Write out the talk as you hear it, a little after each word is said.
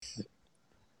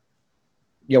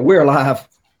Yeah, we're live.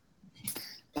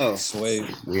 Oh, sweet.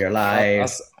 We are live.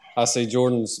 I see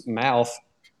Jordan's mouth.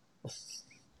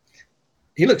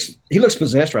 He looks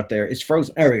possessed right there. It's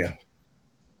frozen. There we go.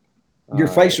 Your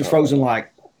face is frozen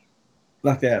like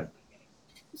that.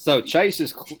 so Chase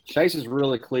is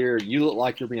really clear. You look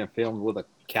like you're being filmed with a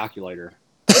calculator.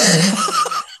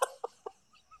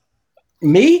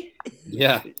 Me?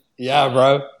 Yeah. Yeah,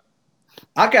 bro.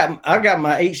 I got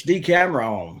my HD camera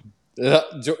on. Yeah,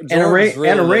 And a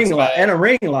ring light.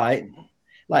 And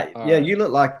Like, all yeah, right. you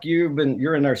look like you're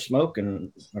in there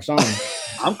smoking or something.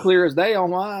 I'm clear as day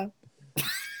on mine.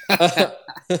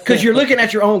 Because you're looking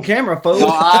at your own camera, folks.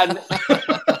 No,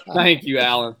 thank you,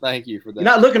 Alan. Thank you for that. You're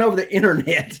not looking over the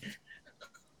internet.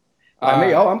 Like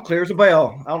me, I'm clear as a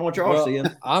bell. I don't know what you're all seeing.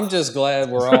 I'm just glad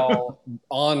we're all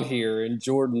on here, and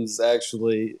Jordan's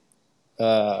actually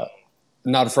not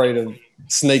afraid of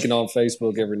sneaking on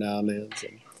Facebook every now and then. So.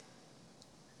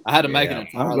 I had to make an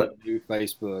entirely new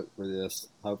Facebook for this.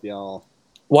 Hope y'all.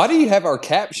 Why do you have our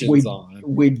captions on?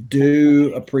 We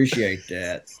do appreciate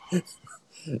that.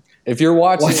 If you're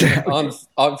watching on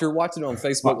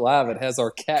Facebook Live, it has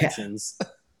our captions.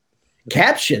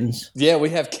 Captions? Yeah, we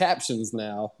have captions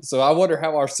now. So I wonder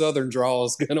how our Southern drawl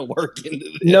is going to work into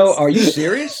this. No, are you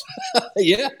serious?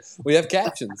 Yeah, we have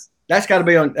captions. That's got to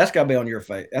be on your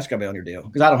face. That's got to be on your deal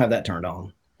because I don't have that turned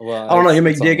on. Well, I don't know. You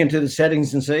may dig into the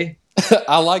settings and see.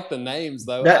 I like the names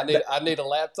though. I need a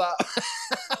laptop.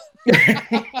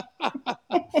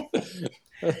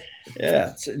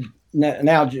 Yeah. So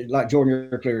now, like Jordan,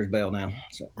 you're clear as bell now.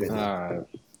 So, all right.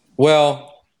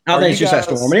 Well, I think it's just that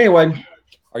storm. Anyway,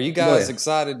 are you guys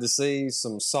excited to see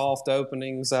some soft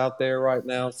openings out there right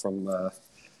now from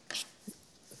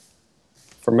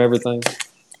everything?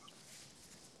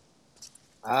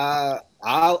 I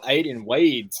ate in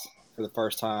Wade's for the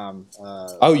first time.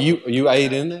 You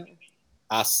ate in there?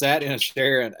 I sat in a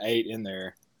chair and ate in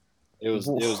there. It was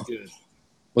good.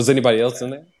 Was anybody else in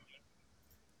there?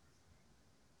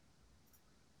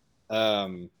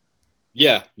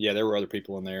 Yeah, there were other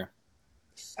people in there.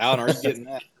 Alan, are you getting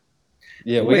that?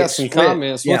 Yeah, we got some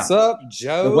comments. Yeah. What's up,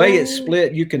 Joe? The way it's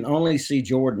split, you can only see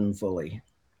Jordan fully.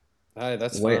 Hey,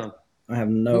 that's fine. I have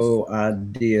no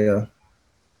idea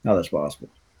how that's possible.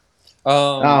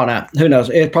 Oh no, who knows?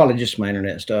 It's probably just my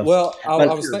internet stuff. Well, I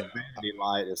was thinking vanity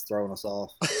light is throwing us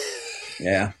off.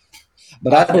 Yeah,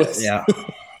 but I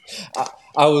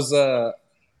was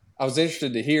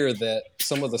interested to hear that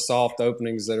some of the soft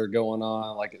openings that are going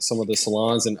on, like at some of the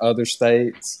salons in other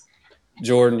states.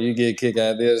 Jordan, you get a kick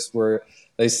out of this, where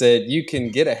they said you can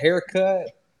get a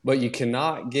haircut, but you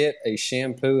cannot get a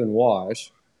shampoo and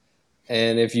wash.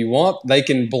 And if you want, they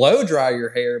can blow dry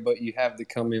your hair, but you have to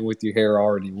come in with your hair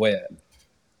already wet.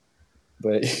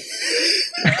 But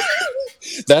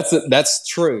that's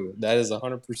true. That is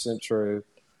 100% true.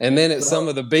 And then at some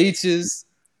of the beaches,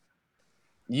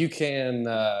 you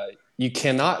cannot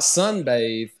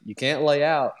sunbathe, you can't lay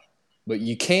out, but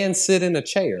you can sit in a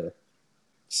chair.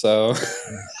 So,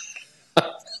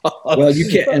 well, you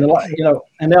can't, and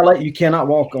in LA, you cannot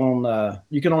walk on.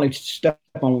 You can only step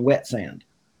on wet sand.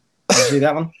 Did you see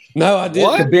that one? No, I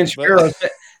didn't. Ben Shapiro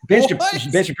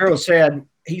said,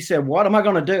 he said, "What am I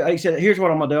going to do?" He said, "Here's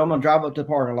what I'm going to do. I'm going to drive up to the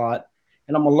parking lot,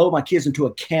 and I'm going to load my kids into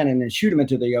a cannon and shoot them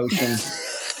into the ocean,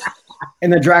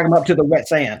 and then drag them up to the wet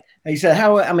sand." And he said,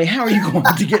 "How are you going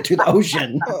to get to the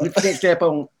ocean if you can't step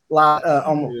on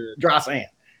dry sand?"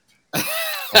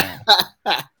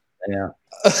 Yeah.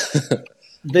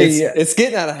 It's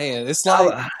getting out of hand. It's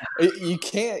like you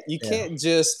can't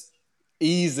just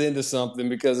ease into something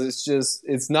because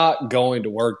it's not going to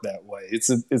work that way.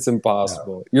 It's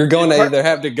impossible. No. You're going to either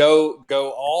have to go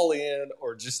all in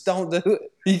or just don't do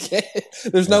it. You can't.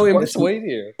 There's no in between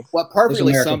here. What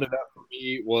perfectly summed it up for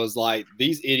me was like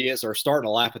these idiots are starting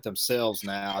to laugh at themselves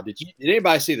now. Did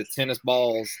anybody see the tennis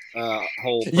balls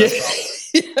whole? Yeah.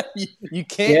 You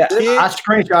can't. Yeah, I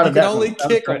screenshotted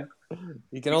that.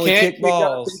 You can only kick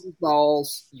balls.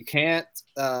 Balls. You can't.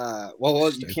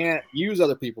 You can't use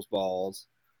other people's balls.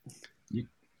 You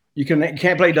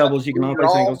can't play doubles. You can only play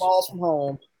singles. Balls from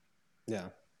home. Yeah,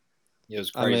 it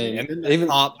was crazy. And then the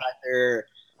top back there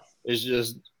is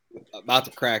just about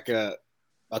to crack up.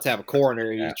 About to have a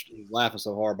coronary. Yeah. He's laughing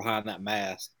so hard behind that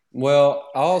mask. Well,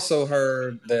 I also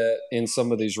heard that in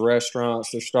some of these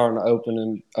restaurants, they're starting to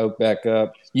open back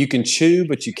up. You can chew,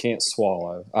 but you can't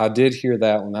swallow. I did hear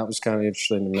that one. That was kind of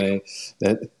interesting to me.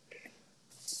 But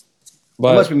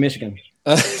it must be Michigan.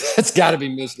 That's got to be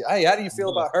Michigan. Hey, how do you feel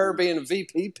about her being a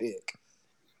VP pick?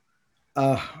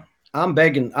 I'm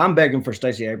begging for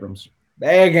Stacey Abrams.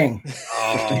 Begging.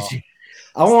 I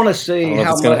want to see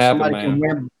how much somebody can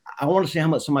win. I want to see how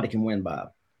much somebody can win by.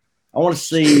 I want to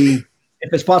see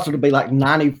if it's possible to be like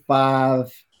 95-5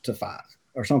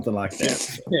 or something like that.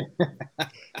 So,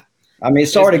 I mean,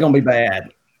 it's already going to be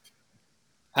bad.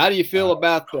 How do you feel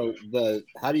about the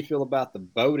How do you feel about the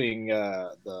voting?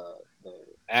 The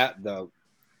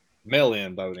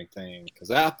mail-in voting thing?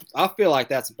 Because I feel like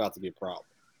that's about to be a problem.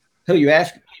 Who you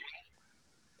asking?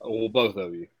 Well, both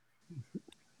of you.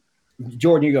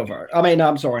 Jordan, you go first. I mean, no,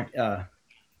 I'm sorry.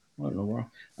 What in the world?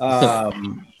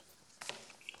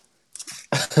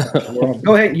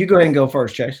 Go ahead. You go ahead and go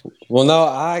first, Chase. Well, no,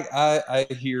 I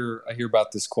hear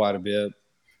about this quite a bit.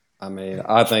 I mean,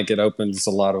 I think it opens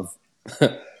a lot of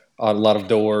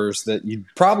doors that you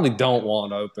probably don't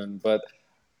want open. But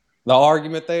the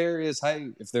argument there is, hey,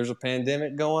 if there's a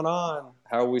pandemic going on,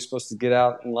 how are we supposed to get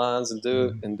out in lines and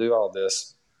do all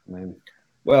this? I mean,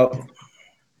 well,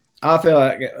 I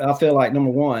feel like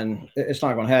number one, it's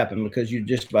not going to happen because you're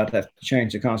just about to have to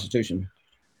change the Constitution.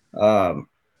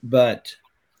 But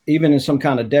even in some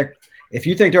kind of if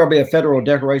you think there will be a federal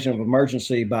declaration of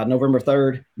emergency by November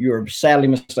 3rd, you are sadly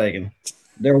mistaken.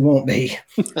 There won't be.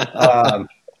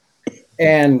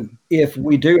 And if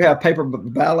we do have paper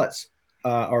ballots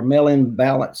or mail-in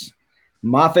ballots,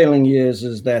 my feeling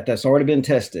is that that's already been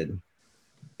tested.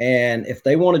 And if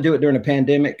they want to do it during a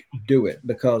pandemic, do it,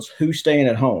 because who's staying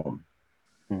at home?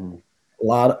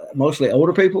 Mostly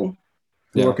older people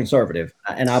who are conservative.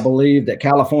 And I believe that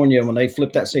California, when they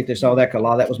flipped that seat, they saw that a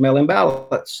lot of that was mail-in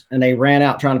ballots, and they ran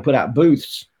out trying to put out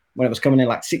booths when it was coming in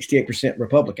like 68%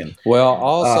 Republican. Well,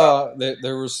 also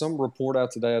there was some report out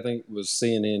today, I think it was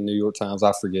CNN, New York Times,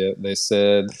 I forget. They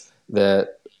said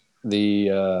that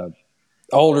the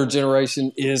older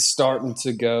generation is starting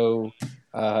to go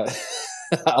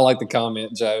I like the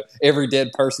comment, Joe. Every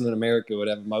dead person in America would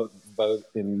have a vote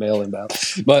in mail-in ballot.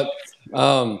 But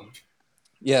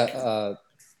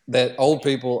that old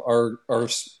people are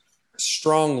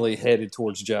strongly headed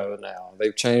towards Joe now.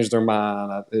 They've changed their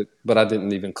mind. But I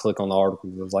didn't even click on the article.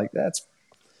 It was like, you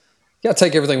got to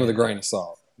take everything with a grain of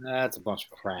salt. That's a bunch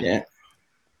of crap. Yeah,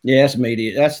 it's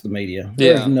media. That's the media.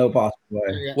 There's no possible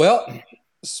way. Well,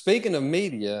 speaking of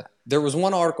media, there was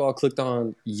one article I clicked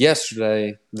on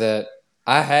yesterday that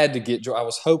I had to get. I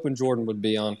was hoping Jordan would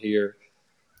be on here.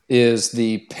 Is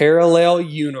the parallel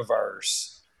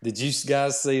universe? Did you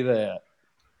guys see that?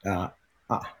 All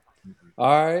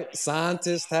right.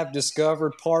 Scientists have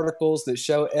discovered particles that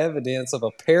show evidence of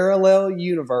a parallel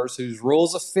universe whose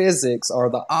rules of physics are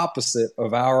the opposite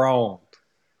of our own.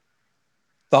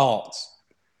 Thoughts?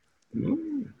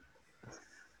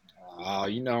 Oh,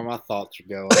 you know where my thoughts are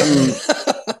going.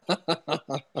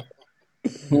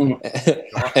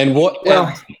 And what?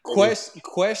 Well,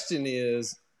 question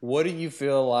is, what do you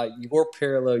feel like your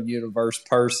parallel universe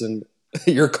person,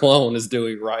 your clone, is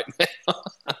doing right now?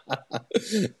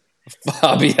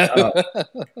 Fabio.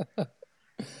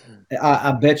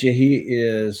 I bet you he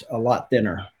is a lot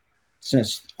thinner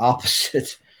since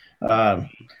opposite.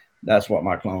 That's what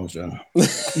my clone's doing.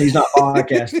 He's not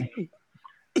podcasting.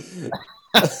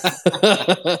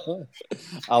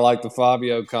 I like the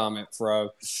Fabio comment, Fro.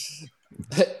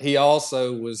 He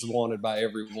also was wanted by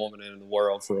every woman in the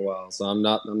world for a while, so I'm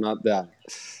not down.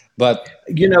 But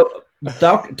thinking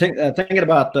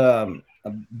about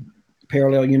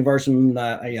parallel universe, and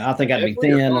I think I'd be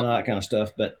thin and all that kind of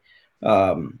stuff. But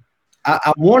I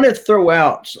want to throw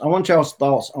out. I want y'all's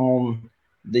thoughts on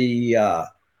the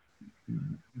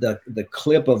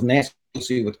clip of Nancy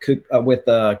with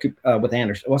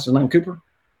Anderson. What's his name? Cooper.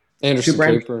 Anderson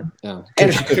Cooper. Yeah.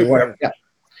 Anderson Cooper. Whatever. Yeah.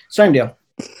 Same deal.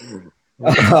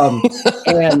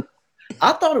 And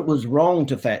I thought it was wrong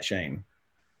to fat shame,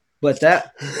 but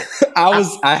that I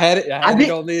had it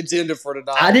on the agenda for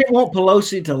tonight. I didn't want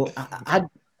Pelosi to.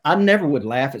 I never would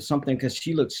laugh at something because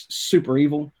she looks super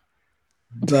evil,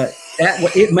 but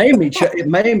it made me chuckle,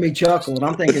 and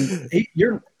I'm thinking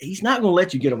he's not going to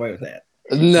let you get away with that.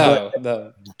 No.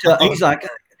 He's like,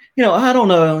 I don't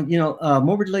know,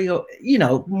 morbidly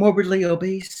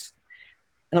obese.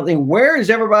 And I'm thinking, where is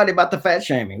everybody about the fat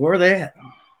shaming? Where are they at?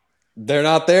 They're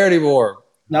not there anymore.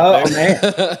 No, man.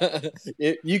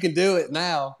 You can do it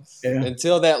now. Yeah.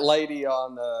 Until that lady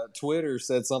on Twitter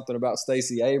said something about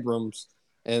Stacey Abrams,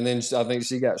 and then I think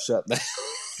she got shut down.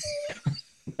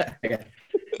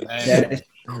 That is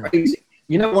crazy.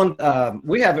 We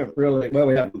haven't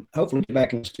hopefully get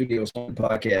back in the studio on the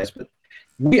podcast, but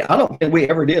I don't think we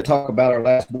ever did talk about our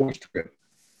last boys trip,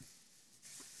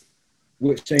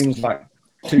 which seems like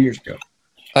 2 years ago.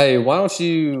 Hey, why don't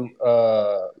you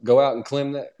go out and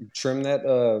trim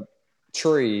that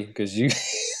tree, because you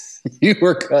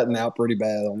were cutting out pretty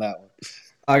bad on that one.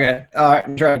 Okay, all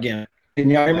right, try again.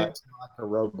 Can y'all hear me? It's like a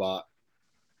robot.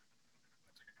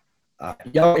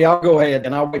 Y'all go ahead,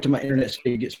 and I'll wait till my internet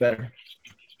speed gets better.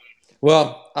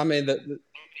 Well, I mean,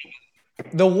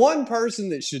 the one person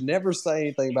that should never say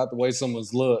anything about the way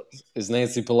someone's looked is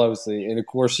Nancy Pelosi. And, of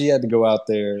course, she had to go out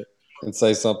there and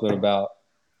say something about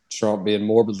Trump being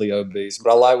morbidly obese.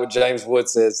 But I like what James Wood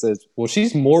says, well,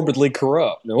 she's morbidly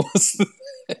corrupt. That's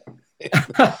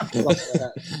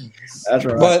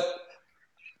right.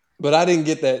 But I didn't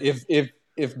get that.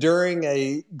 If during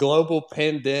a global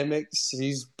pandemic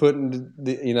she's putting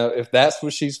if that's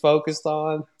what she's focused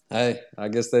on, hey, I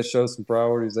guess that shows some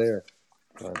priorities there.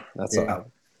 But that's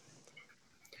all.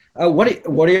 What do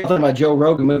you think about Joe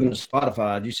Rogan moving to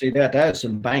Spotify? Did you see that? That is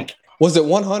some bank. Was it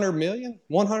 $100 million?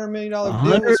 $100 million deal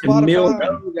with $100 million.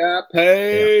 Spotify? Got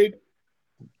paid. Yeah.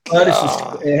 But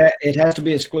it has to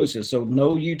be exclusive. So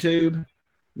no YouTube,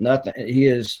 nothing.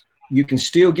 You can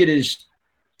still get his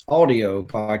audio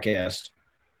podcast,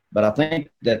 but I think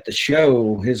that the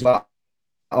show,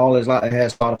 all his life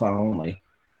has Spotify only.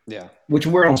 Yeah. Which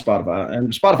we're on Spotify,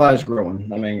 and Spotify is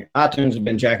growing. I mean, iTunes have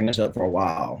been jacking this up for a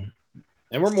while.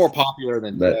 And we're more popular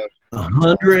than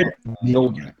 100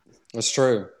 million. That's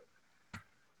true.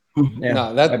 Yeah,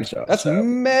 no, that's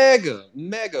mega.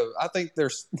 I think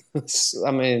the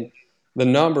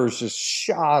numbers just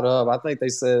shot up. I think they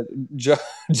said Joe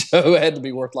had to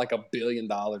be worth like $1 billion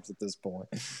at this point.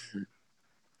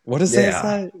 What does that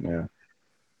say? Yeah.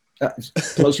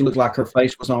 Pelosi looked like her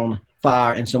face was on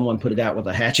fire and someone put it out with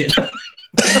a hatchet.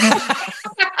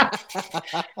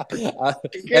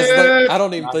 I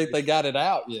don't even think they got it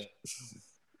out yet.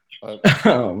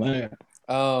 Oh, man.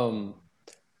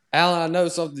 Alan, I know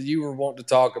something you were wanting to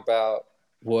talk about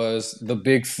was the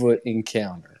Bigfoot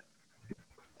encounter.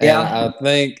 And I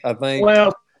think.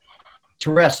 Well,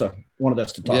 Teresa wanted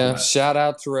us to talk about it. Shout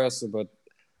out Teresa, but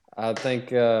I think.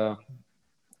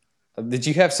 Did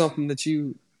you have something that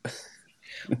you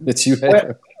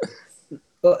had?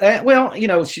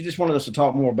 Well, she just wanted us to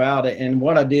talk more about it. And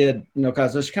what I did,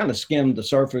 because this kind of skimmed the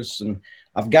surface, and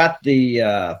I've got the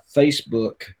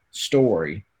Facebook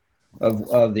story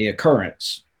of the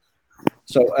occurrence.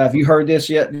 So have you heard this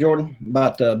yet, Jordan,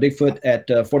 about Bigfoot at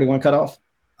 41 Cutoff?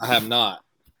 I have not.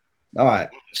 All right.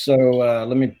 So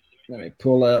let me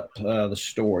pull up the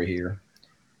story here.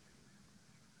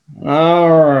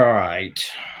 All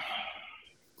right.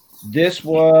 This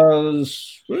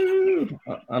was,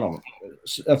 I don't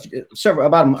know,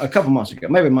 about a couple months ago,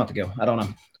 maybe a month ago. I don't know.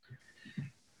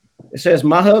 It says,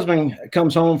 my husband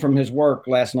comes home from his work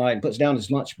last night and puts down his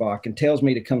lunchbox and tells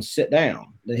me to come sit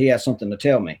down, that he has something to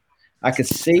tell me. I could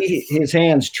see his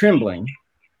hands trembling,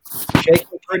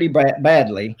 shaking pretty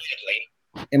badly,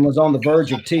 and was on the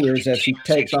verge of tears as he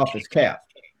takes off his cap.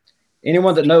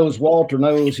 Anyone that knows Walter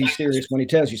knows he's serious when he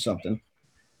tells you something.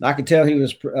 I could tell he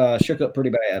was shook up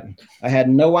pretty bad. I had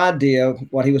no idea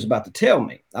what he was about to tell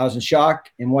me. I was in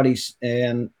shock at what he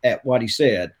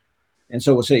said, and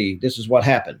so was he. This is what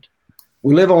happened.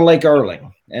 We live on Lake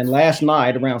Erling, and last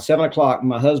night around 7 o'clock,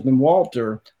 my husband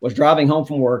Walter was driving home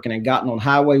from work and had gotten on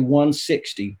Highway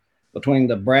 160 between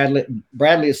the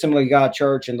Bradley Assembly of God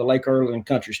Church and the Lake Erling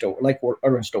Country Store, Lake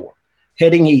Erling Store,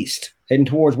 heading east, heading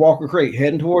towards Walker Creek,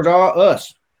 heading towards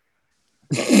us.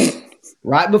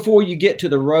 Right before you get to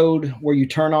the road where you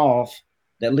turn off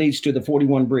that leads to the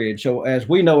 41 bridge. So as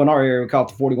we know in our area, we call it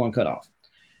the 41 cutoff.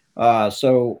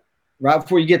 So right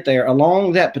before you get there,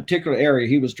 along that particular area,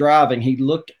 he was driving.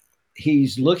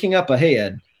 He's looking up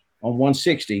ahead on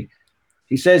 160.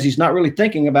 He says he's not really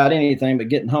thinking about anything but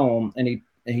getting home. And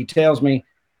he tells me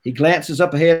he glances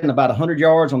up ahead and about 100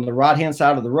 yards on the right-hand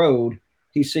side of the road,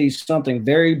 he sees something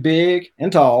very big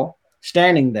and tall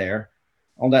standing there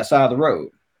on that side of the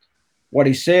road. What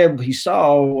he said he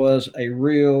saw was a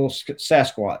real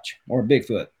Sasquatch or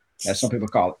Bigfoot, as some people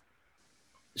call it.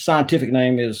 The scientific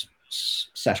name is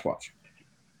Sasquatch.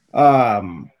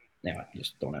 Now I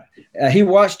just don't know. He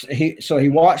watched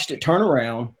it turn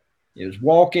around. It was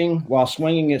walking while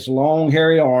swinging its long,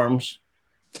 hairy arms,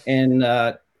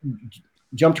 and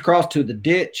jumped across to the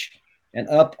ditch and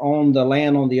up on the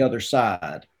land on the other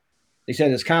side. He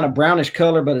said it's kind of brownish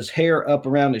color, but his hair up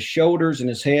around his shoulders and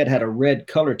his head had a red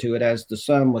color to it as the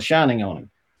sun was shining on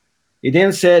him. He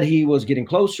then said he was getting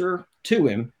closer to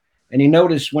him, and he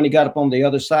noticed when he got up on the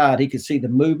other side, he could see the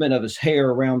movement of his hair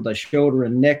around the shoulder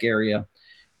and neck area,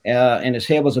 and his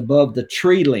head was above the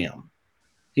tree limb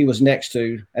he was next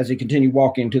to as he continued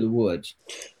walking into the woods.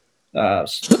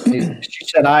 She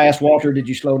said, I asked Walter, did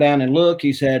you slow down and look?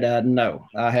 He said, no,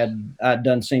 I'd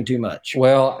done seen too much.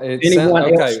 Well,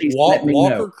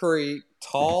 Walker Creek,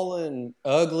 tall and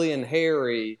ugly and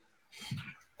hairy.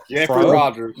 Jeffrey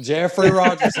Rogers. Jeffrey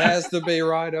Rogers has to be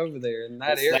right over there in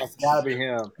that area. That's gotta be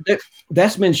him.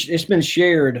 It's been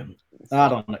shared I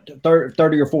don't know,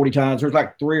 30 or 40 times. There's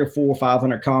like 300 or 400 or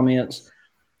 500 comments.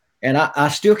 And I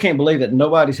still can't believe that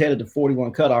nobody's headed to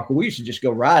 41 cutoff. We used to just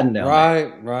go riding down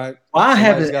there. Right. Why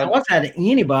haven't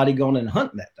anybody gone and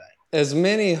hunting that thing? As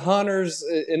many hunters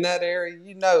in that area,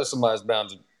 somebody's bound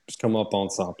to just come up on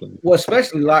something. Well,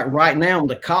 especially like right now when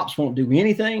the cops won't do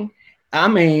anything. I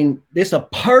mean, it's a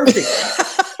perfect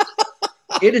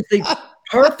it is the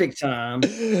perfect time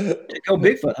to go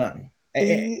Bigfoot hunting.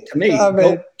 And to me,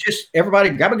 just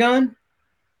everybody grab a gun.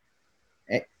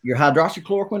 Your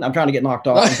hydroxychloroquine. I'm trying to get knocked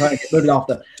off. I'm trying to get booted off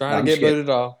booted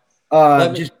off.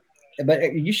 But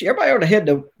you should, everybody ought to head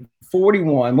to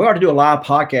 41. We ought to do a live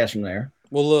podcast from there.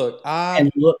 Well, look,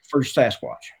 and look for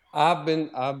Sasquatch. I've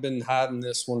been hiding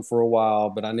this one for a while,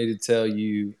 but I need to tell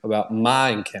you about my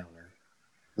encounter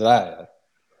that I had.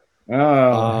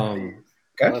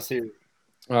 Okay. Let's hear it.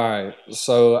 All right.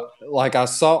 So, like I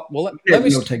saw. Well, let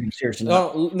me take it seriously.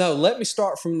 No, let me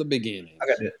start from the beginning. I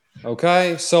got it.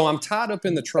 Okay. So I'm tied up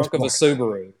in the trunk of a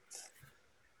Subaru,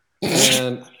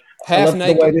 and half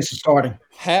naked. The way this is starting.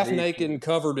 Half naked and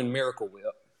covered in Miracle Whip,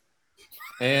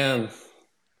 and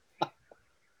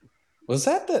was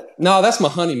that the? No, that's my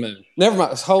honeymoon. Never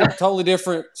mind. It's a totally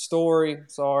different story.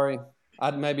 Sorry.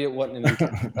 Maybe it wasn't an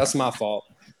encounter. That's my fault.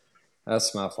 I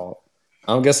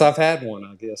don't guess I've had one.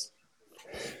 I guess.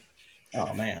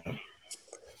 Oh man,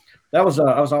 that was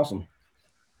awesome.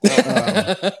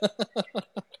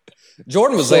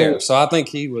 Jordan was there, so I think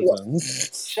he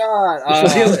was. Shot.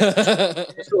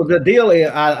 So the deal is,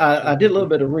 I did a little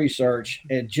bit of research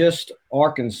at just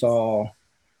Arkansas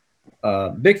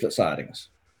Bigfoot sightings,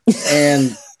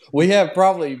 and we have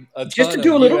probably just to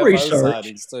do a little UFO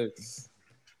research too.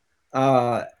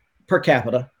 Per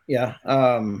capita. Yeah.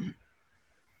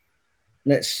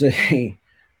 Let's see.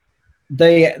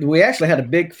 We actually had a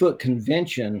Bigfoot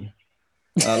convention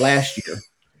last year.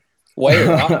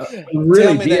 Where?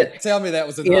 Really did. Tell me that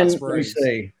was in Hot Springs. Let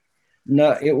me see.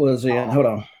 No, it was in. Hold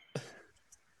on.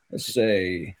 Let's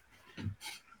see.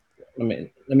 Let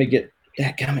me get.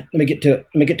 Let me get to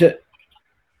it.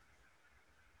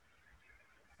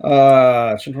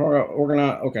 Central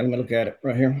organized. Okay, let me look at it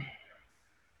right here.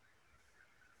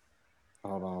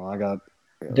 Hold on, I got.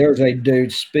 There's a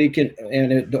dude speaking,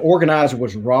 and the organizer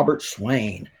was Robert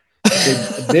Swain.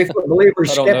 Bigfoot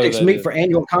Believers Skeptics meet for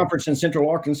annual conference in Central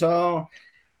Arkansas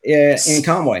in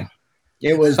Conway.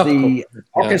 It was the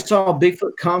Arkansas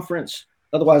Bigfoot Conference,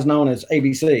 otherwise known as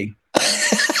ABC.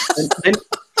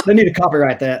 They need to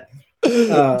copyright that.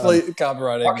 Please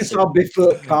copyright Arkansas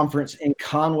Bigfoot Conference in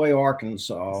Conway,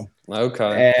 Arkansas.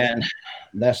 Okay, and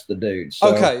that's the dude.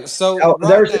 So, so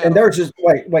there's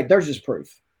his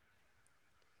proof.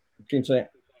 Can you say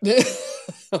it?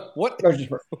 What?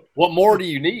 What more do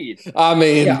you need? I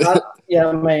mean,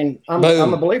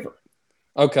 I'm a believer.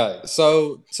 Okay,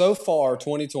 so far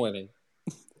 2020,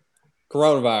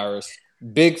 coronavirus,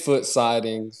 Bigfoot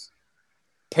sightings,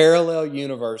 parallel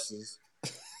universes,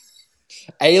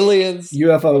 aliens,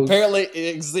 UFOs apparently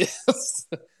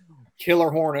exist.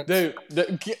 Killer hornets, dude.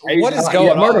 What is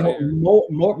going on?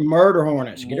 Murder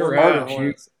hornets. Murder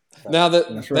hornets. Now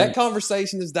that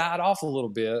conversation has died off a little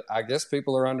bit. I guess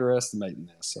people are underestimating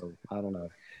this, so I don't know.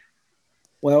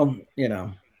 Well,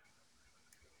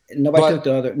 nobody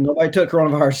took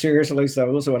coronavirus seriously,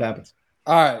 so we'll see what happens.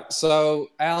 All right, so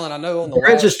Alan, I know on the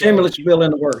there's a stimulus bill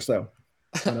in the works, though.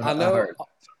 I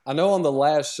know on the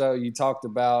last show you talked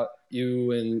about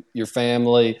you and your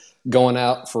family going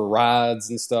out for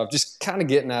rides and stuff, just kind of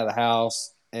getting out of the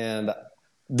house, and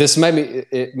this made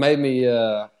me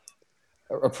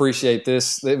appreciate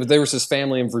this. There was this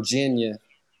family in Virginia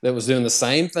that was doing the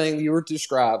same thing you were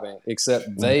describing,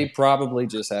 except they probably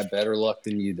just had better luck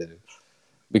than you do,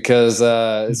 because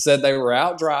it said they were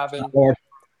out driving.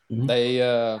 They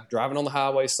driving on the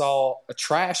highway, saw a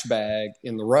trash bag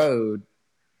in the road,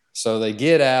 so they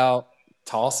get out,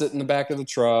 toss it in the back of the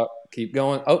truck, keep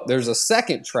going. Oh, there's a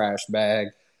second trash bag.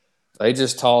 They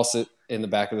just toss it in the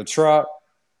back of the truck.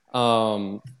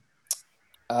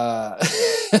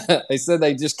 They said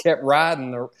they just kept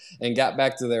riding and got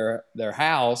back to their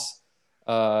house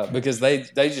because they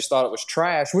just thought it was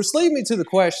trash, which leads me to the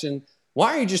question,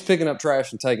 why are you just picking up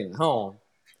trash and taking it home?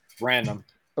 Random,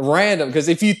 because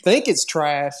if you think it's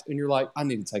trash and you're like, I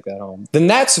need to take that home, then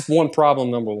that's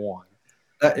problem number one.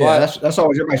 That's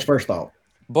always everybody's first thought.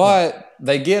 But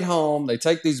they get home, they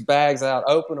take these bags out,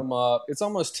 open them up. It's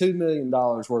almost $2 million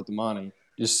worth of money.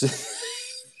 Just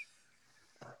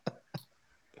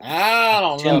I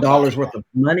don't know. $10 worth of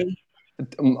money?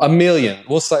 $1 million.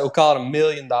 We'll call it $1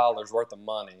 million worth of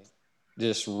money.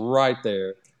 Just right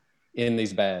there in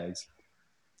these bags.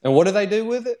 And what do they do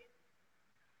with it?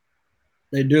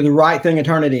 They do the right thing and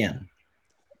turn it in.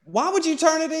 Why would you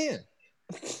turn it in?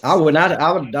 I would not.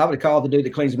 I would call the dude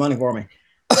that cleans the money for me.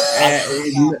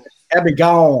 That'd be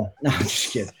gone. No, I'm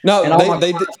just kidding. No,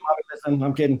 they did.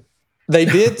 I'm kidding. They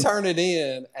did turn it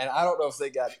in, and I don't know if they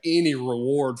got any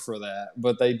reward for that,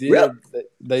 but they did. Really?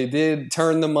 They did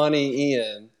turn the money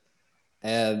in,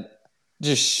 and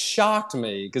just shocked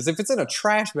me because if it's in a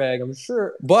trash bag, I'm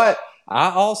sure. But I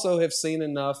also have seen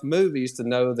enough movies to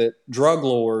know that drug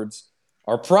lords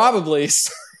are probably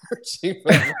searching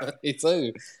for money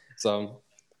too. So,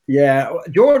 yeah,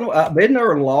 Jordan, isn't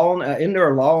there a law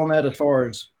on that as far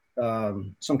as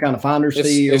some kind of finder's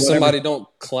fee? If somebody don't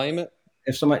claim it.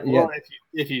 If somebody, well,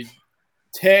 if you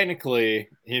technically,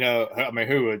 I mean,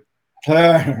 who would?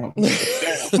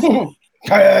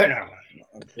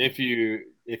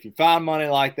 If you find money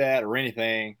like that or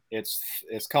anything,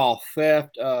 it's called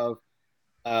theft of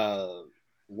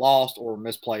lost or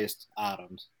misplaced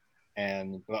items.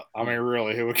 And I mean,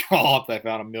 really, who would call if they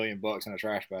found $1 million in a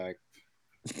trash bag?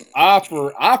 I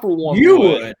for one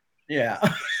would. Yeah.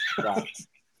 Right.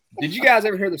 Did you guys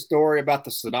ever hear the story about the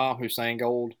Saddam Hussein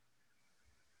gold?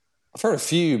 I've heard a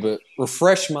few, but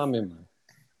refresh my memory.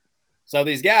 So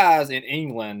these guys in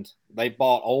England, they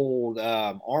bought old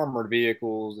armored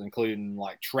vehicles, including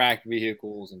like tracked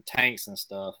vehicles and tanks and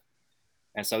stuff.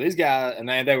 And so these guys, and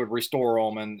they would restore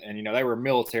them, and they were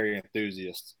military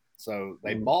enthusiasts. So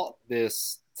they bought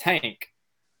this tank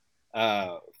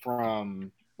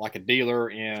from like a dealer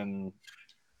in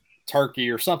Turkey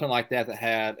or something like that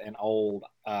had an old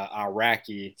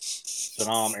Iraqi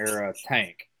Saddam era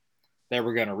tank. They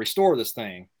were going to restore this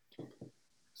thing.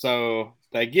 So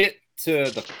they get to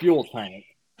the fuel tank,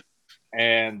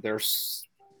 and there's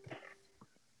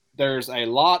a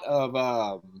lot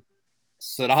of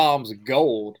Saddam's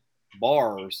gold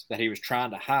bars that he was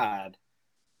trying to hide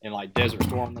in like Desert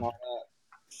Storm and all that.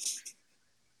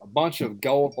 A bunch of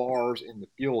gold bars in the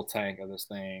fuel tank of this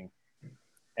thing,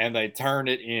 and they turned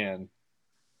it in.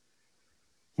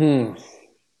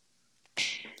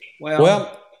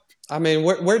 Well, I mean,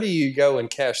 where do you go and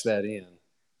cash that in?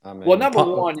 I mean, well, number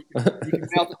one, you can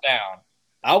melt it down.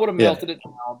 I would have melted it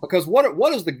down because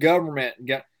what is the government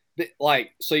get?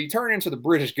 Like, so you turn into the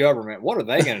British government. What are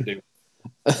they going to do?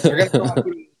 They're going to put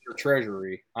it in your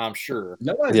treasury, I'm sure.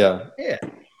 Yeah.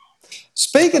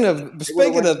 Speaking of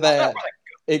that,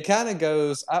 it kind of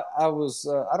goes. I was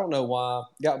I don't know why,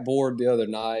 got bored the other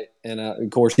night, and of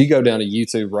course you go down a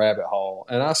YouTube rabbit hole,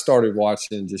 and I started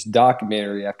watching just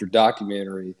documentary after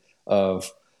documentary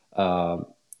of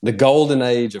the golden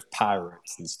age of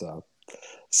pirates and stuff.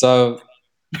 So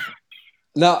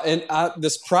now, and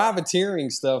this privateering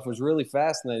stuff was really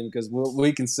fascinating because what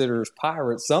we consider as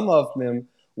pirates, some of them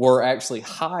were actually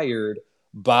hired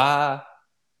by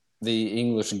the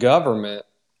English government.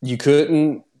 You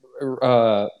couldn't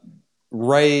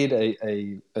raid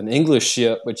an English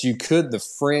ship, but you could the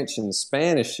French and the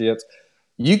Spanish ships.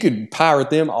 You could pirate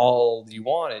them all you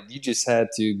wanted. You just had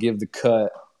to give the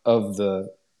cut of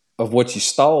what you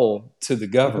stole to the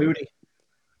government,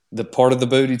 the part of the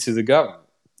booty to the government.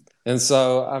 And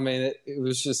so, I mean, it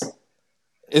was just,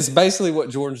 it's basically what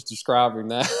Jordan's describing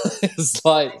now. It's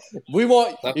like, we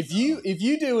want, if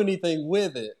you do anything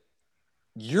with it,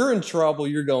 you're in trouble.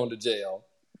 You're going to jail.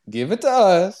 Give it to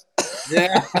us.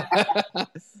 Yeah.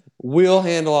 We'll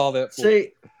handle all that for you.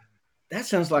 See, that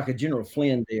sounds like a General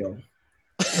Flynn deal.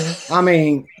 I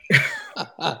mean,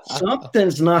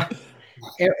 something's not,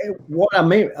 what I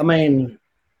mean,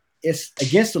 it's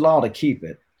against the law to keep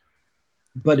it.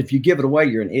 But if you give it away,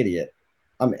 you're an idiot.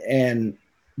 And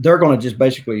they're going to just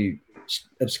basically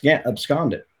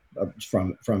abscond it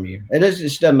from you. It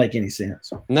just doesn't make any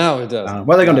sense. No, it doesn't.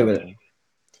 What are they going to do with it?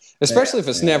 Especially if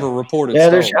it's never reported. Yeah,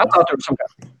 I thought there was some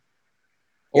kind.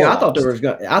 Yeah,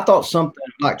 I thought something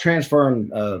like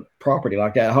transferring property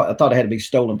like that. I thought it had to be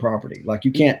stolen property. Like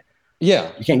you can't.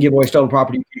 Yeah, you can't give away stolen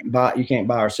property. You can't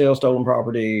buy or sell stolen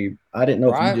property. I didn't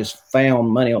know if you just found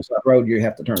money on the road, you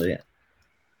have to turn it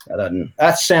in.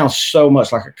 That sounds so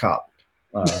much like a cop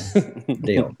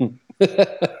deal.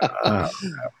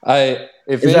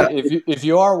 If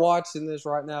you are watching this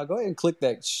right now, go ahead and click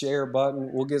that share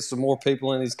button. We'll get some more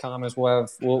people in these comments.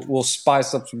 We'll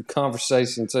spice up some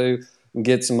conversation too and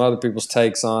get some other people's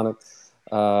takes on it.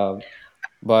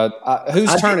 But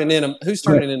who's turning in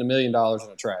 $1 million in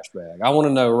a trash bag? I want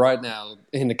to know right now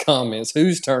in the comments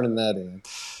who's turning that in.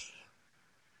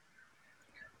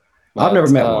 I've never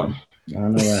met one. I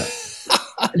know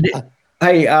that.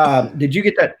 Hey, did you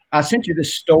get that? I sent you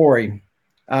this story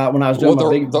when I was doing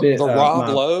the Rob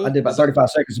Lowe. I did about 35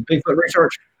 seconds of Bigfoot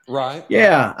research. Right.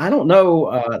 Yeah, I don't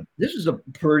know. This is a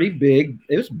pretty big.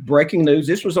 It was breaking news.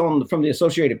 This was from the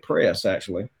Associated Press,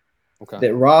 actually. Okay.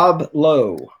 That Rob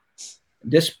Lowe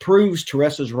This proves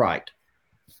Teresa's right.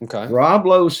 Okay. Rob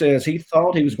Lowe says he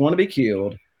thought he was going to be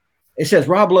killed. It says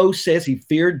Rob Lowe says he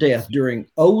feared death during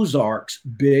Ozark's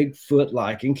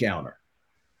Bigfoot-like encounter.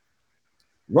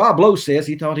 Rob Lowe says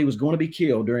he thought he was going to be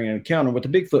killed during an encounter with the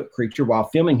Bigfoot creature while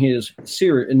filming his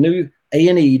new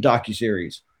A&E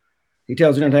docuseries. He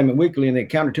tells Entertainment Weekly the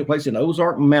encounter took place in the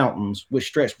Ozark Mountains, which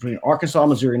stretch between Arkansas,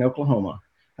 Missouri, and Oklahoma.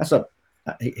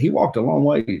 He walked a long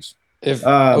ways. There's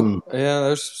some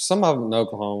of them in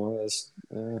Oklahoma.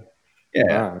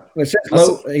 Yeah.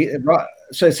 Right.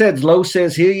 It says Lowe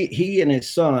says he and his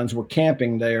sons were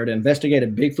camping there to investigate a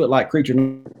Bigfoot-like creature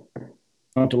known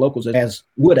to locals as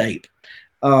wood ape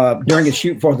during a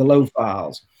shoot for the Lowe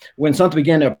Files. When something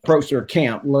began to approach their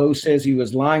camp, Lowe says he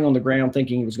was lying on the ground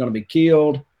thinking he was going to be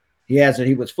killed. He adds that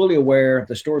he was fully aware.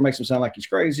 The story makes him sound like he's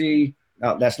crazy.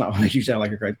 That's not what makes you sound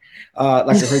like you're crazy.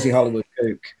 Like a crazy Hollywood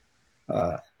kook.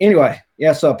 Anyway,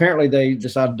 so apparently they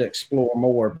decided to explore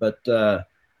more. But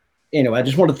anyway, I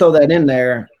just wanted to throw that in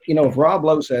there. If Rob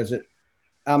Lowe says it,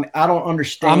 I don't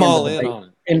understand. I'm all in on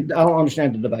it. And I don't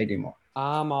understand the debate anymore.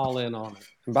 I'm all in on it.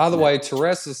 And by the way,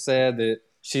 Teresa said that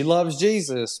she loves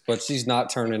Jesus, but she's not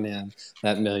turning in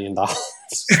that $1 million.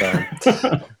 So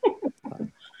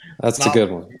that's a good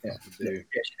one.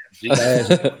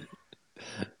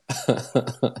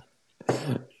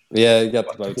 Yeah, you got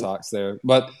the Botox there.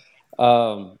 But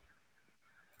I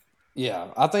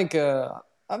think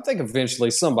eventually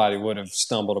somebody would have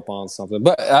stumbled upon something.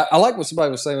 But I like what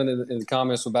somebody was saying in the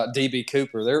comments about DB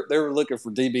Cooper. They were looking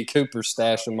for DB Cooper's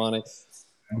stash of money.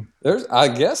 I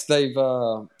guess there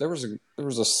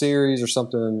was a series or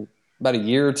something about a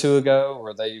year or two ago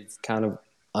where they've kind of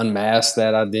unmasked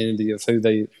that identity of who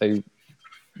they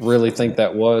really think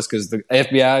that was, because the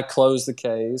FBI closed the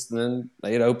case and then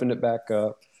they had opened it back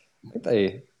up. I think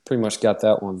they pretty much got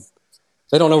that one.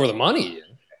 They don't know where the money is.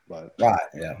 But. Right,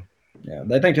 yeah.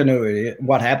 They think they knew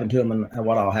what happened to him and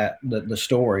what all the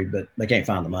story, but they can't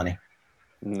find the money.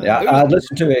 No. Yeah, I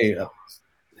listened to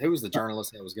who was the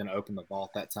journalist that was going to open the vault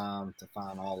that time to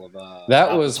find all of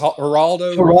that was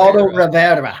Geraldo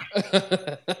Rivera.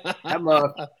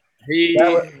 He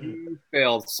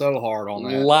failed so hard on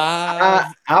that. Live.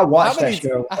 I watched that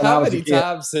show. How many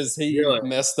times has he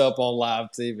messed up on live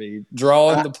TV,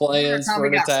 drawing the plans for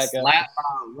an attack? Slapped by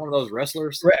one of those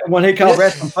wrestlers when he called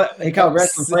wrestling fake.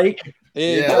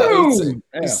 He told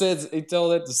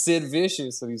that to Sid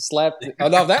Vicious, and he slapped it. Oh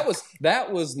no, that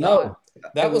was not.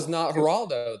 That was not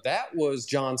Geraldo. That was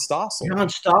John Stossel.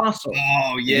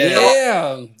 Oh yeah.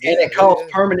 Yeah. And it caused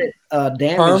permanent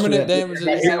damage. Permanent damage in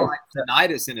his ear.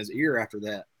 Tinnitus in his ear after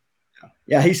that.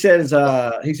 Yeah, he says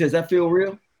that feel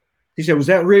real? He said, was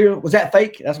that real? Was that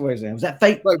fake? That's what he's saying. Was that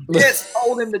fake? Look, Vince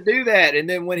told him to do that. And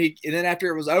then after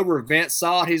it was over, Vince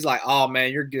saw it. He's like, oh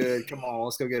man, you're good. Come on,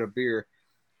 let's go get a beer.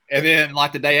 And then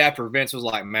like the day after, Vince was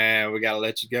like, man, we gotta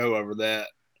let you go over that.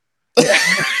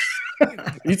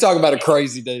 You talk about a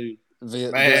crazy dude.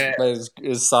 Vince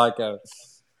is psycho.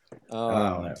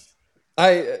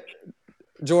 Hey,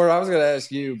 Jordan, I was going to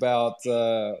ask you about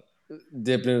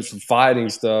dipping into some fighting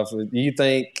stuff. Do you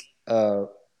think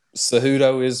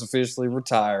Cejudo is officially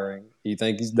retiring? Do you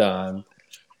think he's done?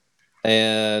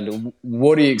 And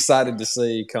what are you excited to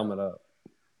see coming up?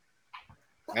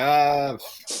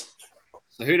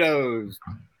 Cejudo,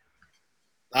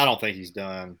 I don't think he's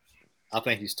done. I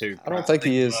think he's too. I don't think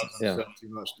he is. Yeah, too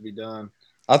much to be done.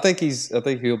 I think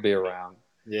he'll be around.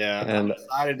 Yeah, and I'm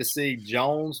excited to see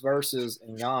Jones versus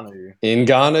Ngannou.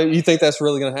 Ngannou, you think that's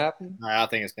really going to happen? I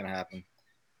think it's going to happen.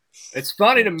 It's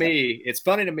funny to me. It's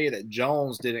funny to me that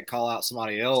Jones didn't call out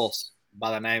somebody else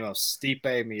by the name of Stipe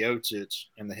Miocic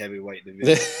in the heavyweight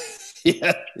division.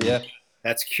 yeah.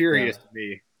 That's curious to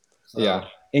me. So, yeah,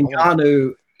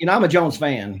 Ngannou. I'm a Jones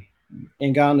fan.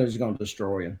 Ngannou is going to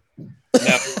destroy him.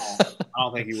 No, I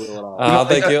don't think he will at all. I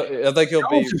think he'll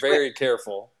be very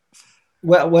careful.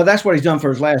 Well, that's what he's done for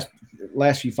his last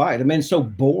few fights. I mean, it's so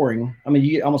boring. I mean,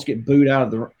 you almost get booed out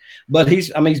of the. But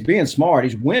he's being smart.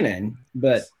 He's winning,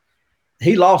 but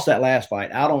he lost that last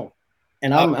fight.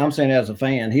 I'm saying as a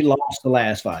fan, he lost the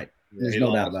last fight. There's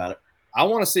no doubt about it. I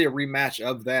want to see a rematch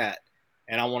of that,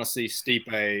 and I want to see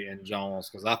Stipe and Jones,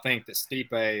 because I think that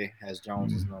Stipe has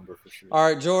Jones's number for sure. All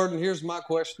right, Jordan, here's my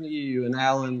question to you, and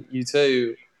Alan, you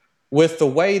too. With the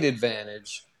weight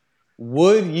advantage,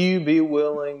 would you be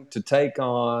willing to take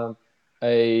on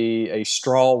a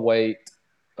straw weight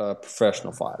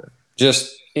professional fighter?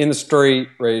 Just in the street,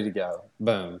 ready to go.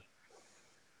 Boom.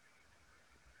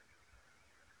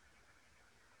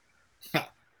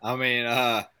 I mean,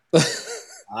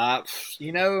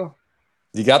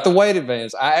 you got the weight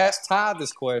advantage. I asked Ty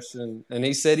this question, and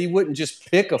he said he wouldn't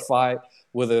just pick a fight,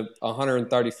 with a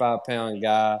 135-pound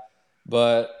guy,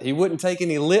 but he wouldn't take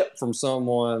any lip from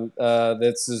someone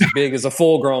that's as big as a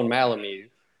full-grown Malamute.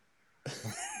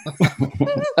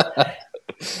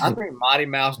 I think Mighty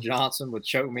Mouse Johnson would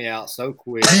choke me out so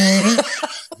quick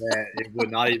that it would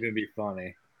not even be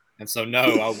funny. And so, no,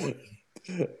 I wouldn't.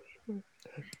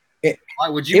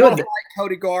 Like, would you want to fight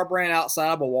Cody Garbrandt outside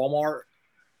of a Walmart?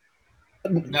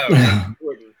 No.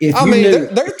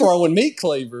 They're throwing meat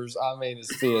cleavers. I mean,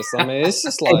 his fists. I mean, it's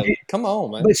just like, come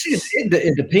on, man. But see,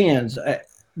 it depends.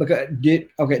 Because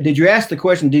did you ask the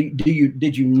question?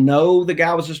 Did you know the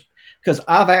guy was just? Because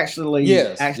I've actually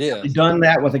done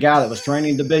that with a guy that was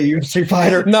training to be a UFC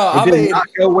fighter. No, I mean, not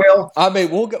go well. I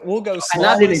mean, we'll go. Smallest, and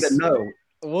I didn't even know.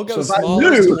 We'll go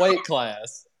smallest weight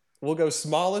class. We'll go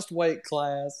smallest weight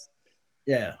class.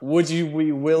 Yeah. Would you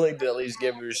be willing to at least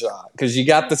give it a shot? Because you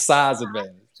got the size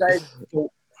advantage.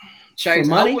 Chase,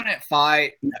 I wouldn't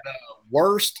fight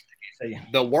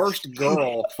the worst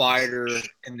girl fighter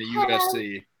in the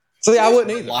UFC. See, I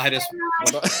wouldn't either. Lightest.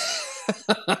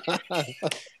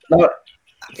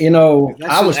 No,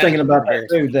 I was thinking about that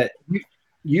too. That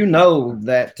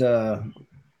that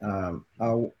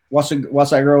what's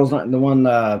that girl's name? The one,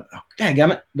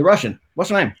 dadgummit, the Russian.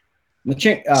 What's her name?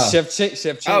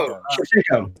 Shevchenko.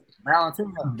 Shevchenko.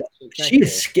 Valentina. She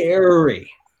is scary.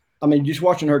 I mean, just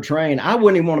watching her train, I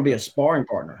wouldn't even want to be a sparring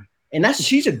partner. And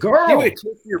she's a girl. She would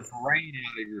take your brain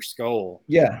out of your skull.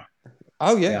 Yeah.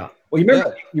 Oh yeah. Well, you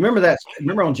remember that?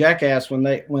 Remember on Jackass when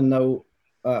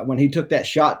he took that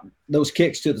shot, those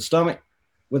kicks to the stomach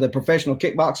with a professional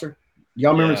kickboxer?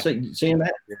 Y'all remember seeing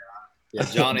that? Yeah,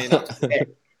 Johnny.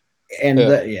 And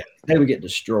they would get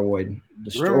destroyed.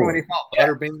 Remember when he fought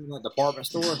Butterbean in the department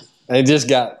store? They just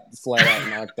got flat out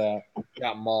knocked out.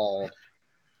 Got mauled.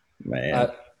 Man,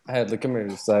 Hadley, come here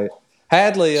to say.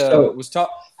 Hadley was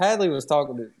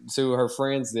talking to her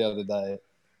friends the other day,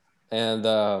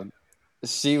 and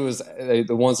she was the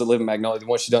ones that live in Magnolia, the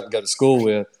ones she doesn't go to school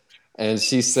with, and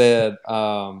she said,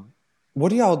 "What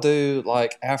do y'all do?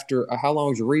 Like after how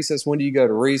long is your recess? When do you go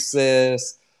to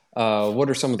recess? What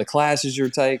are some of the classes you're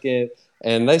taking?"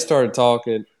 And they started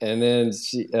talking, and then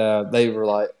she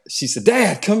said,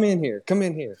 "Dad, come in here.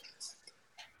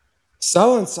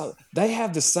 So and so, they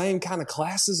have the same kind of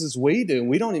classes as we do, and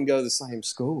we don't even go to the same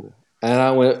school." And I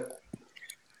went,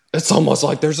 "It's almost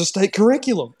like there's a state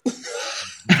curriculum."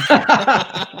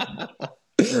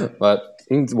 But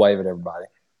you can wave at everybody.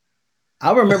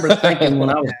 I remember thinking when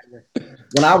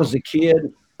I was a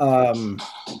kid, you're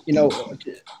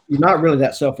not really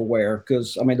that self-aware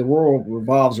because I mean the world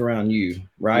revolves around you,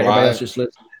 right? Everybody else just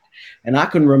listening. And I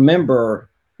can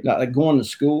remember like going to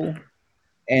school,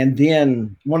 and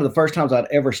then one of the first times I'd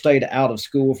ever stayed out of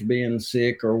school for being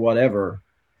sick or whatever,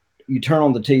 you turn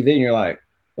on the TV and you're like,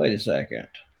 wait a second.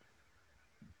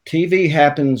 TV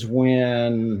happens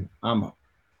when I'm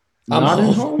not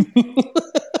at home.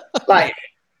 Like,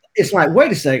 it's like,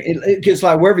 wait a second. It's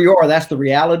like wherever you are, that's the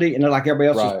reality. And then like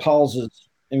everybody else just pauses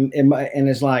and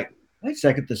it's like, wait a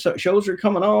second, the shows are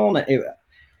coming on.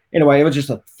 Anyway, it was just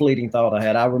a fleeting thought I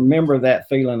had. I remember that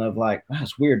feeling of like, wow,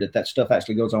 it's weird that stuff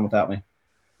actually goes on without me.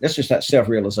 That's just that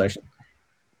self-realization.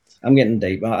 I'm getting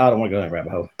deep. I don't want to go down that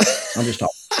rabbit hole. I'm just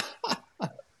talking.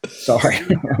 Sorry.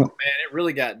 Man, it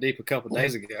really got deep a couple of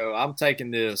days ago. I'm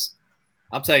taking this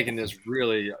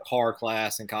really hard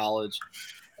class in college,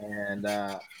 and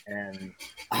I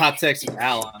texted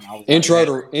Alan.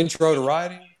 Intro to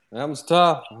writing. That was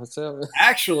tough.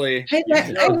 Actually, hey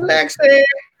Lexi.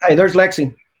 Hey, there's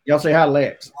Lexi. Y'all say hi,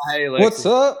 Lex. Hey, Lexi. What's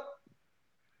up?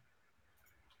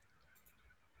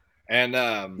 And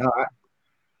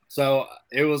so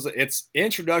it's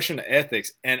introduction to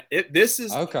ethics, and it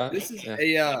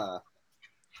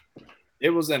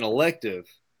was an elective,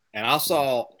 and I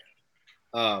saw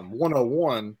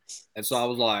 101, and so I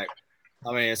was like,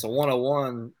 I mean, it's a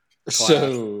 101 class.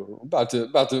 So about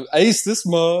to ace this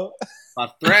mug. I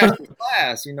thrashed the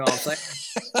class, you know what I'm saying?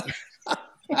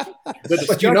 The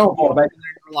discussion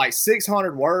like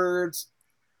 600 words.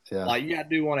 Yeah. Like you got to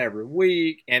do one every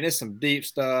week, and it's some deep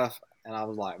stuff. And I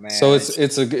was like, man. So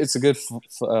it's a good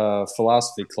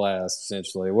philosophy class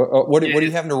essentially. What are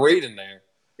you having to read in there?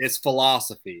 It's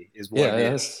philosophy, is what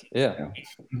it is. Yeah.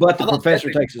 But the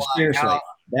professor takes it seriously.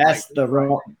 That's the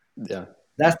wrong. Yeah.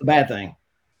 That's the bad thing.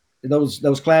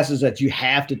 Those classes that you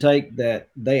have to take that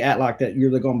they act like that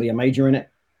you're going to be a major in it.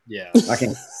 Yeah. I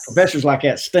can't. Professors like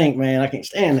that stink, man. I can't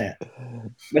stand that.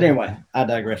 But anyway, I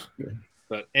digress.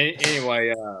 But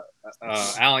anyway,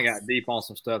 Alan got deep on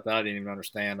some stuff that I didn't even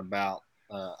understand about.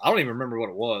 I don't even remember what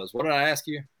it was. What did I ask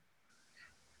you?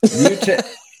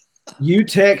 You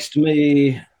text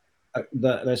me.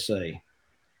 Let's see.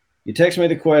 You text me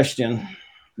the question.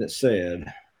 that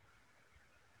said,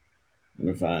 let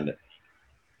me find it.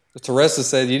 Teresa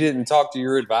said you didn't talk to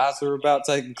your advisor about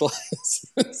taking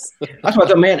classes. That's what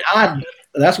I mean.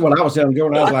 That's what I was telling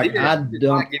Jordan. I was like, I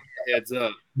dumped. Heads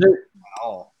up. Dude,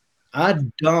 Oh. I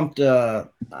dumped. I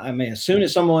mean, as soon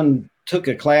as someone took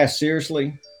a class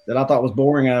seriously that I thought was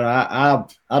boring, I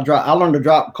learned to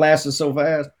drop classes so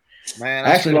fast. Man,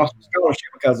 I actually lost a scholarship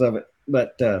because of it.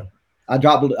 But I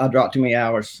dropped too many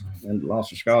hours and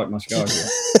lost my scholarship.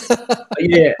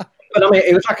 Yeah. But I mean,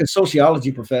 it was like a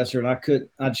sociology professor, and I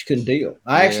just couldn't deal.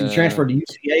 I actually transferred to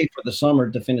UCA for the summer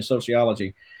to finish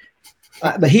sociology.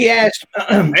 But he asked,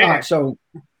 all right, so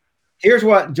here's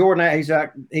what Jordan, he's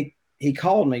like, he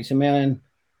called me. He said, man,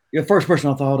 you're the first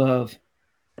person I thought of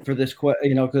for this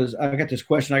question, because I got this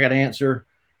question I got to answer.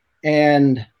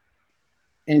 And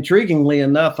intriguingly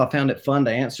enough, I found it fun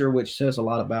to answer, which says a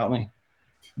lot about me.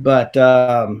 But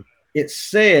it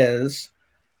says,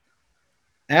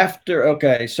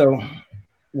 so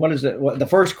what is it? What the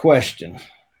first question? Let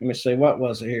me see. What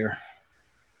was it here?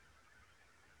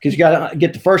 Because you got to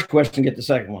get the first question, get the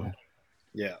second one.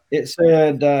 Yeah. It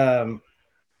said,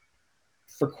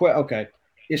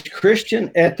 is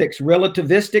Christian ethics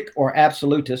relativistic or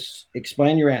absolutist?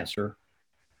 Explain your answer.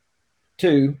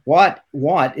 2, what,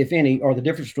 if any, are the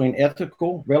difference between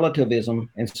ethical relativism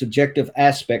and subjective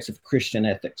aspects of Christian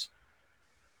ethics?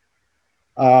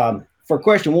 For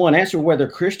question 1, answer whether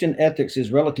Christian ethics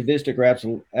is relativistic or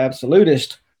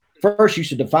absolutist. First, you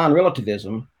should define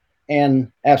relativism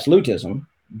and absolutism.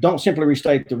 Don't simply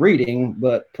restate the reading,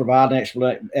 but provide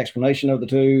an explanation of the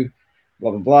two,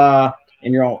 blah, blah, blah,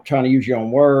 and you're trying to use your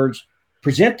own words.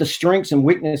 Present the strengths and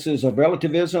weaknesses of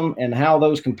relativism and how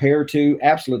those compare to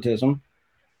absolutism.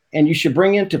 And you should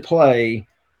bring into play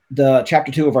the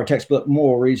chapter 2 of our textbook,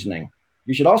 Moral Reasoning.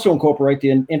 You should also incorporate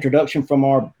the introduction from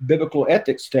our biblical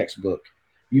ethics textbook.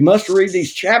 You must read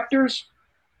these chapters.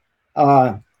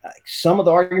 Some of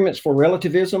the arguments for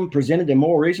relativism presented in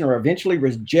Moral Reasoning are eventually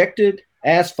rejected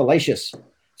as fallacious.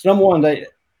 So number one,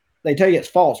 they tell you it's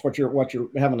false what you're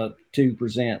having to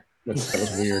present. That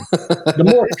was weird. The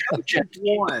more cogent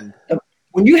one,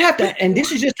 when you have to, and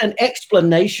this is just an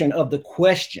explanation of the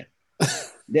question.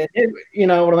 You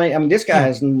know what I mean? I mean, this guy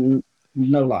has no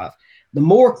life. The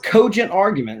more cogent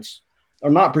arguments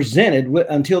are not presented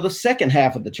until the second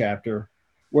half of the chapter,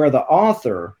 where the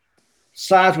author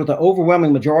sides with the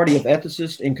overwhelming majority of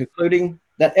ethicists in concluding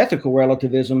that ethical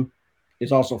relativism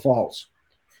is also false.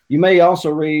 You may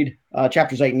also read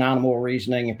chapters 8 and 9 of Moral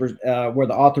Reasoning, where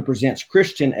the author presents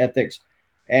Christian ethics,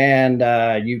 and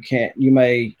you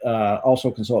may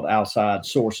also consult outside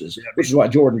sources, which is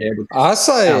what Jordan did. I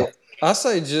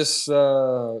say just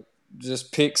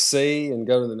pick C and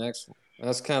go to the next one.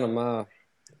 That's kind of my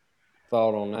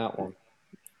thought on that one.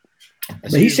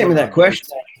 But he sent me that question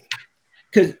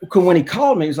because when he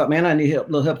called me, he was like, "Man, I need a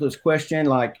little help with this question."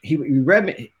 Like he read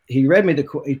me the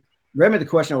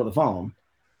question over the phone,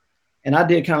 and I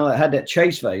did kind of had that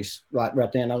chase face right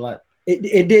then. I'm like,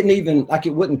 it didn't even it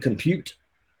wouldn't compute,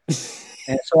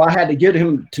 and so I had to get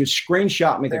him to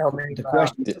screenshot me the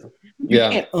question. You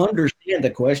can't understand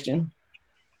the question.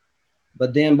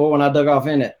 But then, boy, when I dug off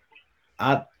in it,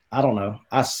 I don't know.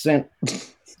 I sent.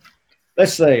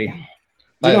 Let's see.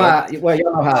 You know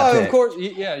how. Of course,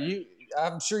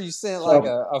 I'm sure you sent like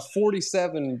a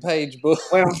 47-page book.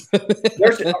 Well,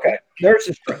 there's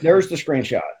the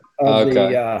screenshot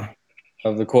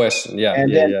of the question. Yeah,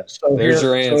 and yeah. So there's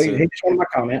your answer. So here's one of my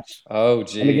comments. Oh,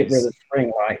 geez. Let me get rid of the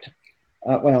spring light.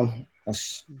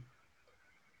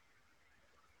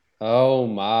 Oh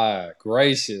my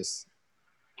gracious!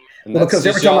 Because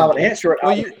every time I would answer it,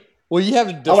 you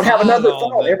have to I would have another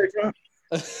thought every time.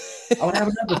 I would have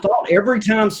another thought every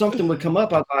time something would come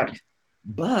up. I was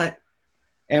like,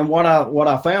 and what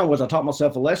I found was I taught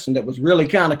myself a lesson that was really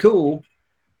kind of cool,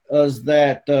 is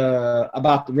that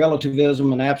about the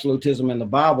relativism and absolutism in the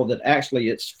Bible, that actually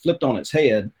it's flipped on its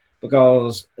head,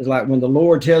 because it's like when the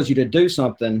Lord tells you to do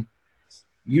something,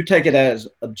 you take it as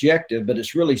objective, but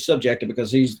it's really subjective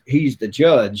because he's the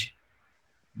judge.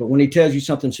 But when he tells you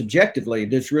something subjectively,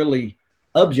 it's really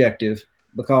objective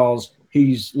because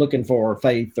he's looking for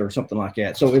faith or something like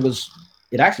that. So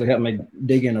it actually helped me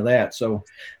dig into that. So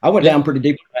I went down pretty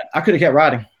deep. I could have kept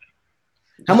writing.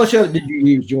 How much of it did you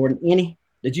use, Jordan? Any?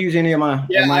 Did you use any of my?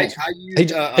 Yeah, I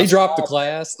used, he dropped the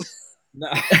class. No.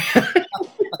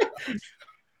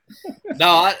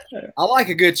 No, I like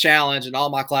a good challenge, and all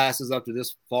my classes up to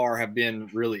this far have been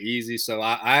really easy. So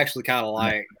I actually kind of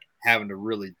like having to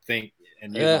really think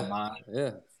and use my mind.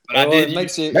 Yeah. But it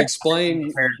makes you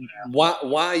explain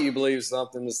why you believe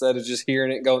something instead of just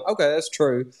hearing it and going, okay, that's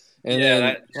true.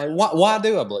 And why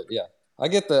do I believe? Yeah. I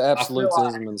get the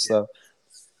absolutism and stuff.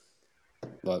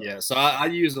 But yeah, so I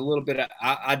used a little bit of,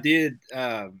 I did,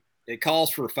 it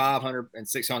calls for 500 and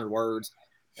 600 words,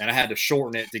 and I had to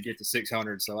shorten it to get to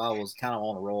 600. So I was kind of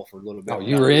on a roll for a little bit. oh,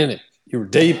 you were in it. You were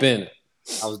deep in it.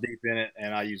 I was deep in it,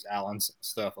 and I used Alan's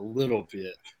stuff a little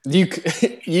bit.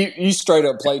 You straight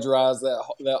up plagiarized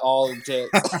that all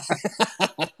text.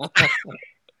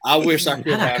 I wish I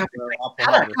could have. How do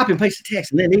I copy and paste the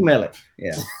text and then email it?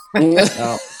 Yeah.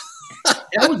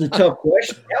 That was a tough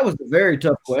question. That was a very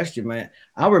tough question, man.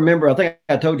 I remember, I think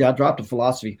I told you I dropped a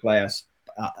philosophy class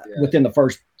within the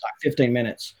first 15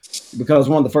 minutes because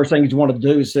one of the first things he wanted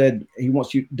to do said he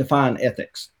wants you to define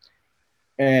ethics.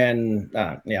 And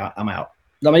yeah, I'm out.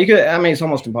 I mean, it's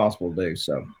almost impossible to do.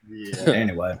 So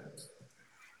anyway.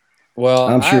 Well,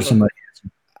 I'm sure somebody.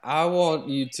 I want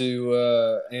you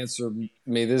to answer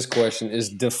me this question: is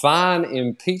define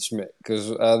impeachment, because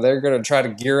they're going to try to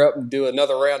gear up and do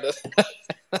another round of.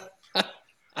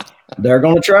 They're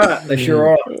going to try it. They sure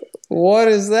are. What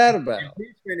is that about?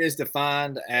 Impeachment is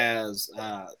defined as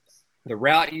the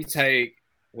route you take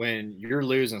when you're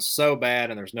losing so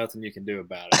bad and there's nothing you can do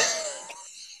about it.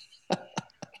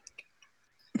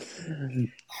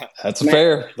 That's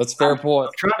fair point.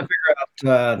 I'm trying to figure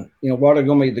out, what are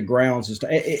going to be the grounds.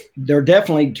 They're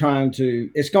definitely trying to.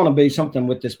 It's going to be something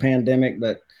with this pandemic,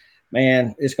 but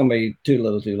man, it's going to be too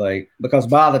little, too late. Because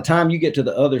by the time you get to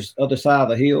the other side of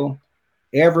the hill,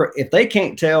 if they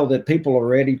can't tell that people are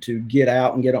ready to get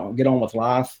out and get on with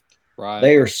life, right?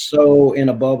 They are so in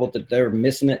a bubble that they're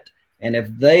missing it. And if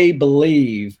they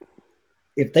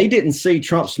didn't see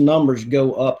Trump's numbers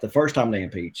go up the first time they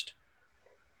impeached.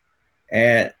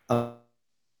 And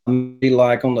be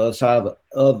like on the other side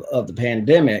of the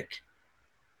pandemic,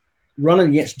 running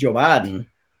against Joe Biden,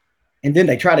 and then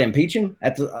they try to impeach him.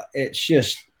 It's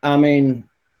just, I mean,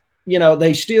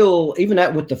 they still, even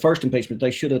that with the first impeachment,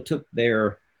 they should have took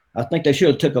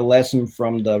a lesson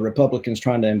from the Republicans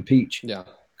trying to impeach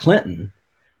Clinton,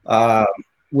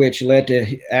 which led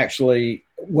to that's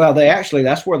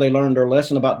where they learned their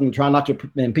lesson about them trying not to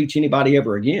impeach anybody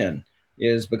ever again.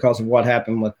 Is because of what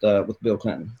happened with Bill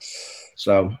Clinton.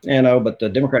 So, but the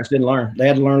Democrats didn't learn. They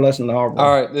had to learn a lesson the hard way.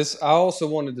 All right. I also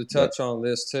wanted to touch on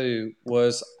this too,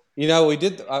 was,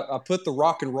 I put the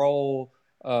rock and roll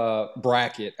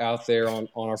bracket out there on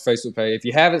our Facebook page. If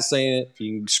you haven't seen it,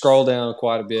 you can scroll down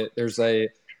quite a bit. There's a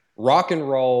rock and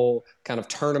roll kind of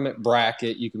tournament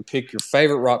bracket. You can pick your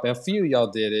favorite rock. Now, a few of y'all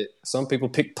did it. Some people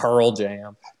picked Pearl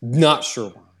Jam. Not sure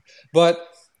why. But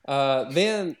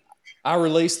then I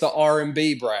released the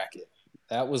R&B bracket.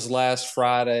 That was last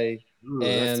Friday.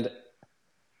 And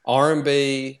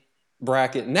R&B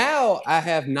bracket. Now I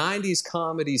have 90s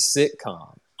comedy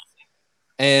sitcom.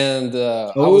 And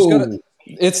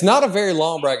it's not a very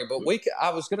long bracket, but I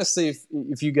was going to see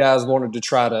if you guys wanted to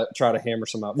try to hammer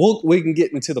some out. We can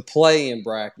get into the play-in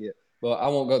bracket, but I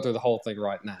won't go through the whole thing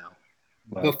right now.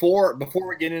 But before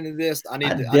we get into this, I need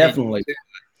to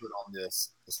put on this.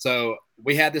 So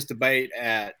we had this debate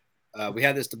at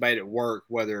work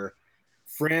whether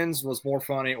Friends was more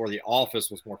funny or The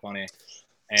Office was more funny.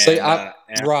 And, y'all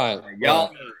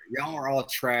are all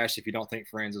trash if you don't think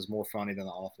Friends is more funny than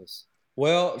The Office.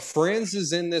 Well, Friends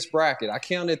is in this bracket. I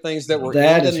counted things that were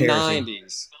in the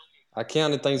 90s. I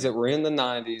counted things that were in the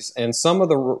 90s, and some of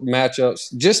the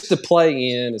matchups just to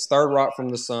play in is Third Rock from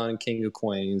the Sun, King of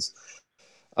Queens.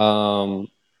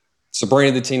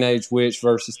 Sabrina the Teenage Witch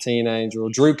versus Teen Angel,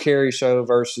 Drew Carey Show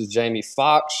versus Jamie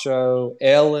Foxx Show,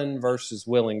 Ellen versus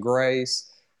Will and Grace,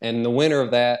 and the winner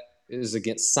of that is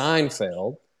against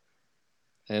Seinfeld.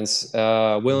 And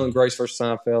Will and Grace versus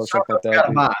Seinfeld, something like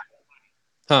that.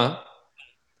 Huh?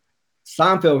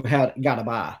 Seinfeld got a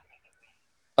bye.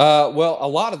 Well, a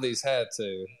lot of these had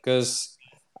to, because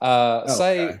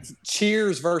say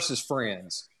Cheers versus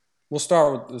Friends. We'll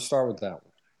start with that one.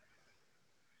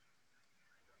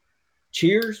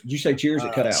 Cheers? Did you say Cheers?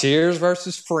 It cut out. Cheers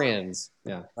versus Friends.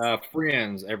 Yeah.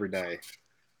 Friends every day.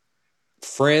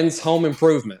 Friends Home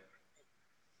Improvement.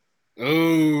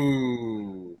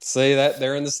 Ooh. See that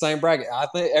they're in the same bracket. I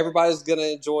think everybody's going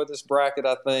to enjoy this bracket.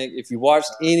 I think if you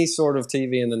watched any sort of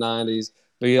TV in the 90s,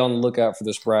 be on the lookout for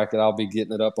this bracket. I'll be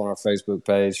getting it up on our Facebook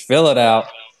page. Fill it out.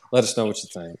 Let us know what you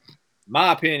think.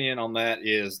 My opinion on that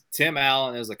is Tim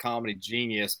Allen is a comedy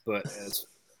genius, but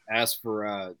as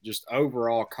for just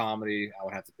overall comedy, I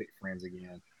would have to pick Friends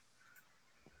again.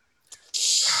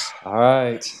 All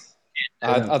right.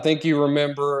 I think you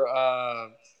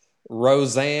remember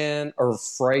Roseanne or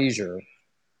Frasier.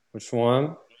 Which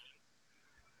one?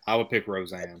 I would pick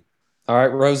Roseanne. All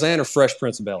right, Roseanne or Fresh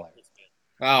Prince of Bel-Air?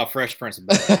 Oh, Fresh Prince of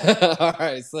Bel-Air. All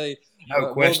right, see,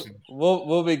 No question.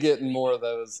 We'll be getting more of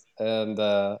those, and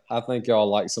I think y'all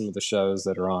like some of the shows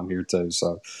that are on here too.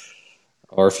 So,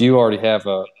 or if you already have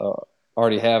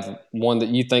one that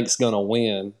you think's going to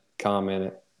win, comment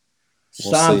it.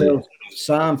 We'll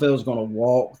Seinfeld's going to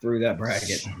walk through that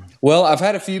bracket. Well, I've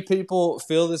had a few people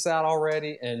fill this out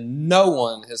already, and no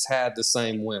one has had the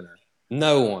same winner.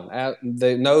 No one.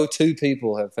 No two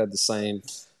people have had the same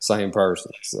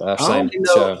person. Same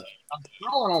show. I'm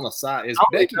scrolling on the side. Is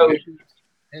Becky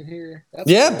in here?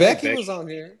 Yeah, Becky was on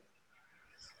here.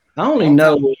 I only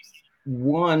know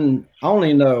one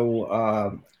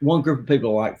group of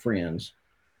people like Friends,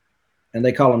 and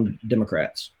they call them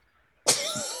Democrats.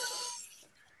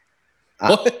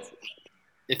 What?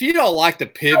 If you don't like the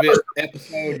Pivot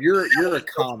episode, you're a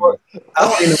comic.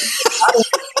 I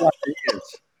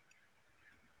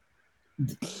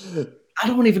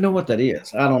don't even know what that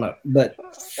is. I don't know. But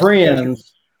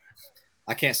Friends.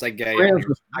 I can't say gay. Friends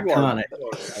was iconic.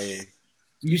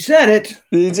 You said it.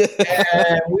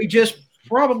 And we just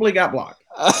probably got blocked.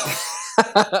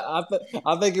 I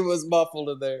think it was muffled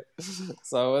in there.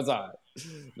 So it's all right.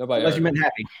 Nobody. Unless you meant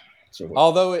happy. So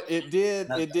although it did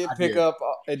pick up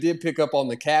on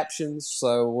the captions,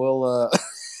 so we'll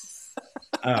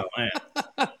Oh man.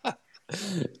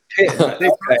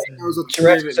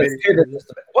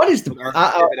 What is the?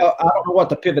 I don't know what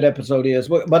the Pivot episode is,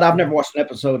 but I've never watched an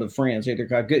episode of Friends either.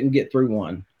 I couldn't get through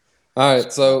one. All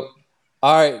right, so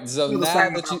now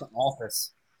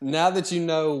that you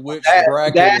know which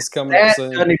bracket is coming up soon,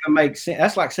 that doesn't even make sense.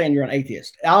 That's like saying you're an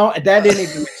atheist. That didn't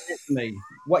even make sense to me.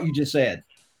 What you just said.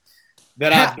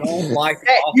 That I don't like.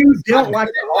 You don't like.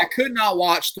 I could not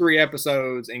watch 3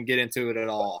 episodes and get into it at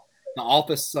all. The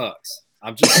Office sucks.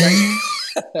 I'm just saying.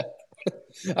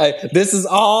 Hey, this is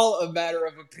all a matter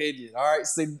of opinion. All right,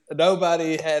 see,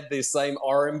 nobody had the same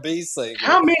R&B singer.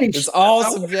 It's all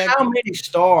subjective. How many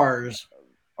stars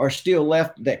are still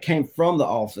left that came from The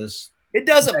Office? It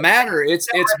doesn't matter. It's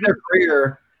their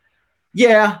career.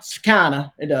 Yeah, kind of.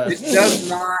 It does. It does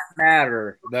not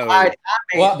matter though.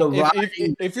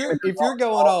 If you're going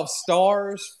off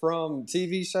stars from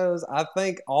TV shows, I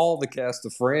think all the cast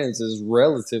of Friends is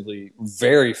relatively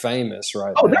very famous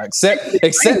right now,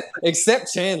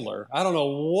 except Chandler. I don't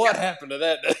know what happened to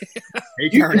that day.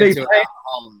 He turned into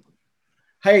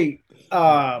Hey,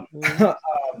 oh,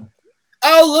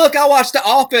 look, I watched The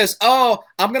Office. Oh,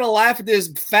 I'm going to laugh at this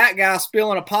fat guy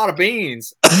spilling a pot of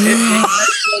beans. It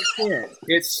makes no sense.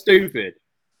 It's stupid.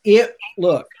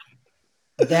 Look,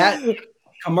 that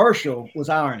commercial was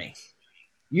irony.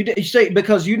 You say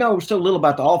because you know so little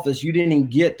about The Office, you didn't even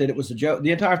get that it was a joke.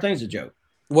 The entire thing's a joke.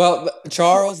 Well,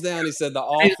 Charles Downey said The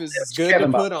Office is good to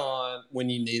put on when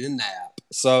you need a nap.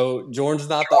 So Jordan's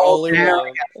not the only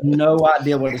one. No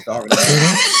idea what it's already.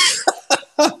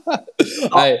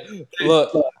 Hey,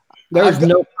 look, there's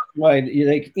no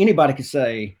way anybody could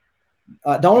say.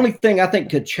 The only thing I think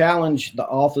could challenge The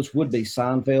Office would be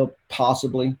Seinfeld,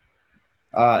 possibly.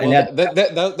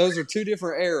 Those are two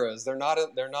different eras. They're not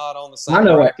on the same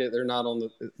bracket. They're not on the.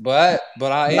 But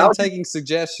I am taking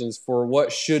suggestions for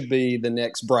what should be the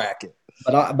next bracket.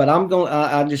 But I'm going.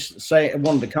 I just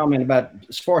wanted to comment about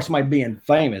as far as somebody being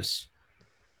famous.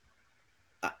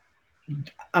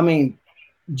 I mean,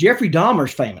 Jeffrey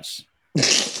Dahmer's famous.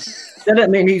 That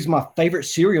doesn't mean he's my favorite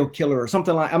serial killer or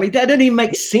something like. I mean, that doesn't even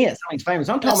make sense. I mean, he's famous.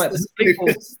 I'm talking about people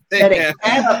that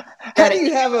how do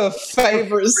you have a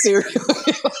favorite serial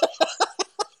killer?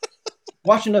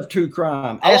 Watch enough true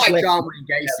crime. I like John Wayne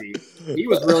Gacy. He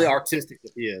was really artistic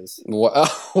with his. Wow!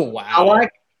 I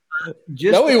like.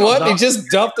 No, he wasn't. He just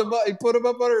dumped him up. He put him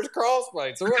up under his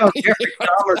crossface. Jeffrey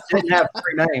Dahmer didn't have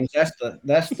 3 names.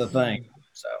 That's the thing.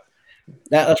 So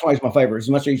that's why he's my favorite. It's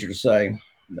much easier to say,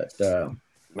 but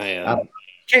man,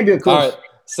 can't be a cool. All right.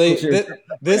 See,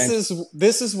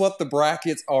 this is what the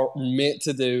brackets are meant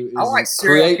to do. I like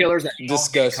serial killers that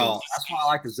discussion. That's why I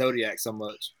like the Zodiac so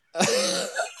much.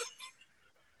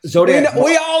 Zodiac.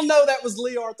 We all know that was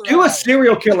Lee Arthur. Do a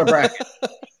serial killer bracket.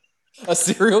 A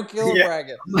serial killer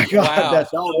bracket. Oh my God, wow.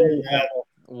 that's all.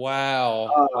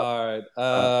 Wow. All right.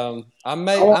 I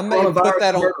may put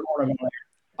that on.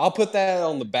 I'll put that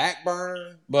on the back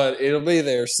burner, but it'll be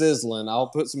there sizzling. I'll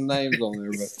put some names on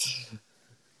there,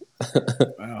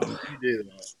 but wow, you do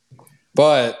that.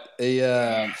 But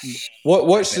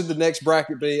what should the next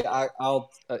bracket be? I'll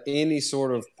any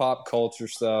sort of pop culture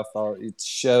stuff. It's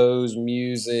shows,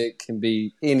 music, can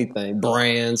be anything,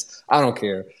 brands. I don't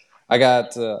care. I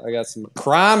got some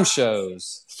crime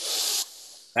shows.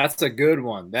 That's a good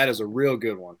one. That is a real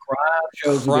good one.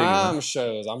 Crime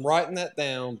shows. I'm writing that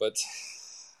down, but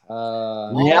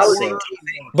reality TV.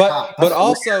 But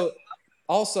also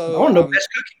Also, I want to know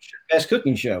best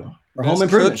cooking show or home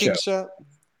improvement show.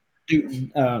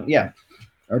 Yeah,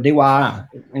 or DIY.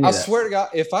 I swear to God,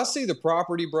 if I see the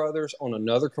Property Brothers on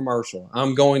another commercial,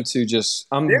 I'm going to just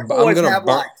I'm going to have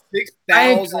like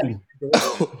 6,000.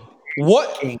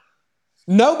 What?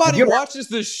 Nobody watches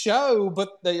the show,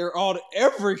 but they are on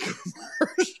every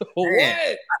commercial.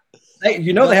 What? They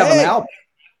have an album.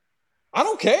 I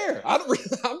don't care. I'm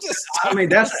just. I mean,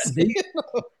 that's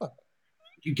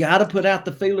you got to put out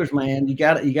the feelers, man. You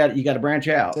got to branch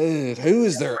out, dude. Who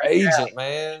is their agent,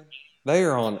 man? They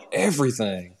are on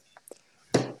everything.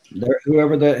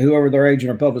 Whoever their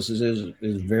agent or publicist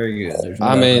is very good.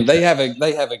 I mean, they have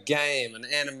a game, an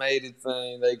animated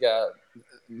thing.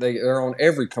 They're on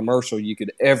every commercial you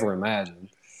could ever imagine.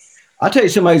 I'll tell you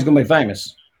somebody who's going to be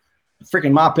famous.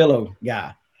 Freaking MyPillow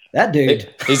guy. That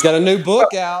dude. He's got a new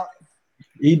book out.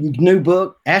 New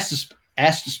book. Asked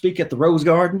to speak at the Rose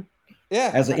Garden.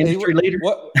 Yeah, as an industry leader.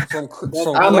 From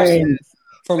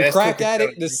crack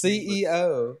addict to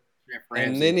CEO,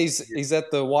 and then he's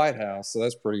at the White House. So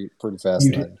that's pretty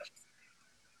fascinating.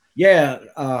 Yeah,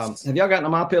 have y'all gotten a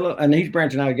MyPillow? And he's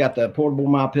branching out. He got the portable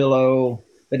MyPillow,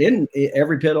 but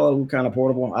every pillow kind of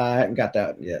portable. I haven't got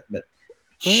that yet, but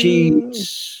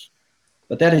sheets.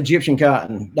 But that Egyptian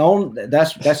cotton,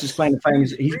 that's his claim to fame.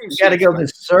 He's got to go to a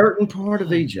certain part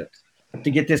of Egypt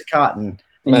to get this cotton.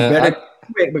 And you better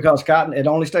quick because cotton, it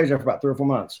only stays there for about 3 or 4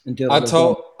 months until I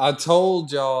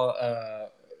told y'all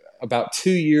about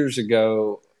 2 years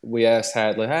ago. We asked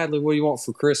Hadley, what do you want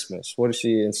for Christmas? What is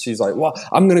she? And she's like, well,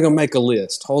 I'm gonna go make a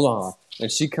list. Hold on. And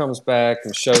she comes back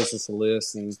and shows us a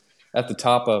list, and at the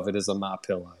top of it is a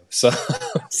MyPillow. So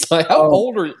it's like, how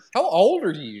old are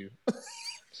you?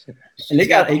 And he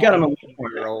got him in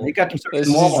Walmart. He got him in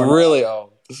Walmart. He's really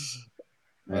old.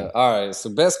 All right, so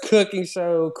best cooking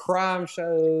show, crime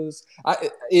shows.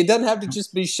 It doesn't have to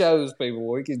just be shows, people.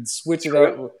 We can switch it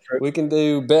up. We can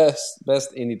do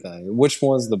best anything. Which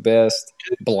one's the best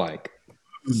blank?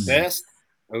 Best?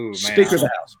 Oh, man. Speaker of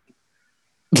the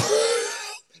House.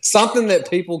 Something that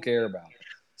people care about.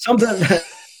 Something that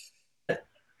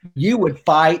you would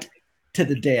fight to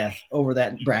the death over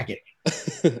that bracket.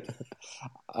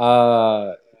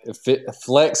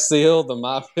 Flex Seal, the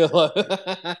MyPillow.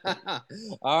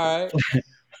 All right,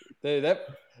 dude,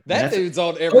 that dude's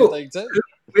on everything too.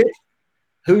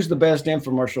 Who's the best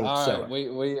infomercial seller?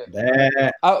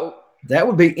 That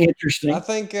would be interesting. I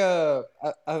think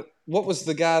what was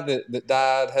the guy that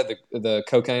died, had the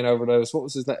cocaine overdose? What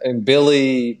was his name? And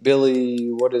Billy,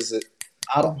 what is it?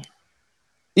 Otto.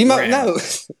 You might no.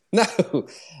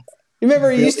 You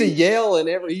remember he used to yell and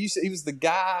he was the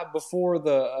guy before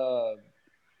the.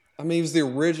 He was the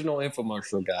original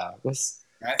infomercial guy.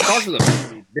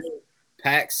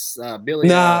 Billy.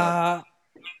 Nah.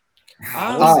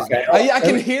 I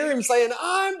can hear him saying,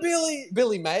 "I'm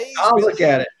Billy Mays." I'll look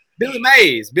at it. Billy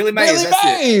Mays.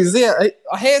 That's yeah,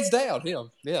 hands down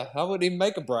him. Yeah, I wouldn't even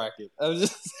make a bracket. I was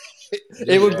just,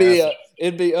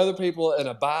 it'd be other people and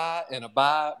a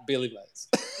buy Billy Mays.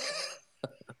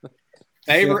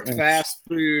 Favorite fast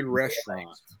food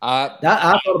restaurant. I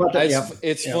thought about that.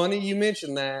 It's funny you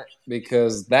mentioned that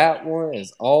because that one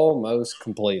is almost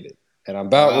completed, and I'm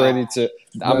about ready to.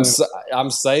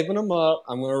 I'm saving them up.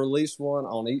 I'm going to release one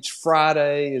on each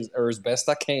Friday, or as best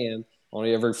I can, on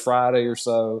every Friday or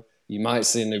so. You might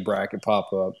see a new bracket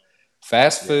pop up.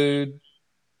 Fast food.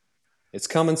 It's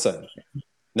coming soon.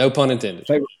 No pun intended.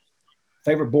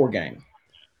 Favorite board game.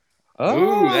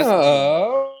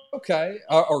 Oh, okay.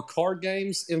 Are card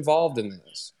games involved in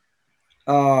this?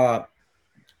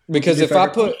 Because if I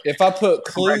put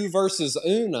Clue versus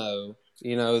Uno,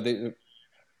 they're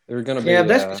going to be. Yeah,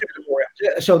 that's considered a board.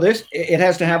 So it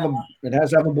has to have a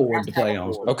board to play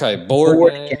on. Okay,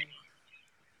 board game.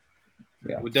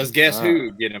 Yeah. Well, does Guess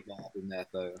Who get involved in that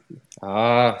though?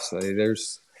 See,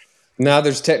 there's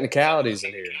technicalities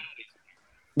in here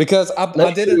because I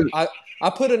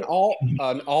put an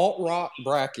alt rock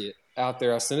bracket out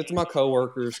there. I sent it to my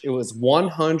coworkers. It was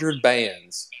 100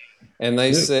 bands, and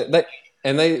they said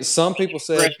some people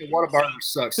said Whataburger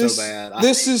sucks so bad.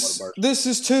 This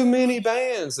is too many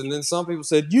bands, and then some people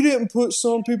said you didn't put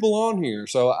some people on here.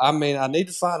 So I need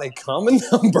to find a common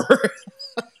number.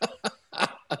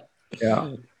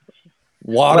 Yeah,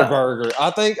 Whataburger.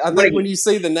 I think when you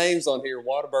see the names on here,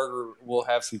 Whataburger will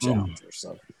have some challengers.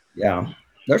 So yeah,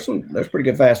 there's pretty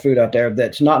good fast food out there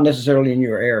that's not necessarily in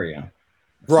your area.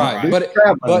 Right.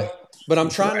 But I'm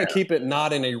trying to keep it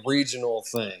not in a regional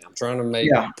thing. I'm trying to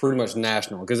make it pretty much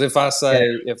national. Because if I say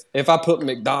if I put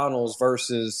McDonald's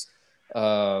versus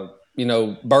Burger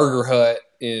Hut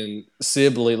in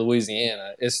Sibley,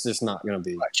 Louisiana, it's just not going to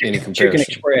be any Chicken comparison.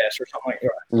 Express or something like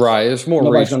that. Right. It's more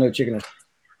Nobody's regional. going to do Chicken Express.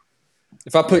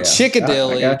 If I put Yeah, I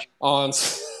Chickadilly got you. on,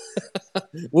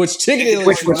 which Chickadilly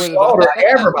Which would slaughter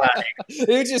everybody. It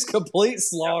was just complete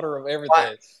slaughter of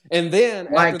everything. And then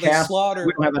White after they Castle. slaughtered,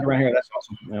 We don't have that around here. That's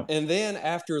awesome. Yeah. and then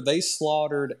after they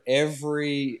slaughtered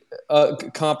every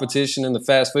competition in the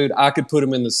fast food, I could put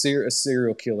them in the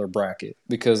serial killer bracket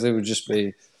because it would just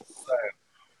be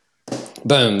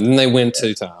boom. Then they win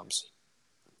 2 times.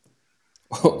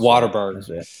 Whataburger. That's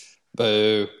it.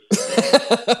 Boo.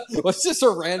 What's just a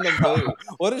random boo?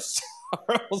 What is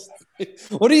Charles?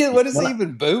 What is he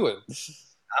even booing?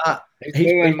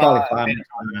 He's probably 5 minutes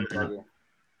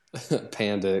behind.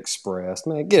 Panda Express.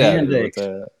 Man, get out of here with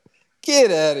that.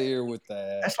 Get out of here with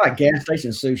that. That's like gas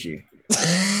station sushi.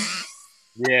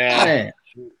 Yeah, Man.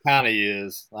 kind of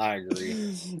is. I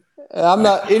agree. I'm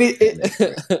not any.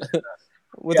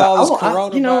 With all this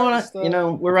coronavirus you know what? stuff. You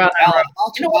know, we're right now.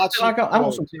 You know what? I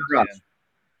want some rice.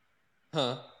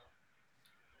 Huh?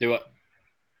 Do it.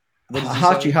 What did you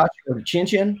Hachi say? Hachi or Chin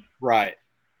Chin. Right.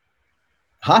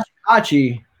 Hachi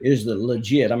Hachi is the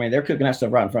legit. I mean, they're cooking that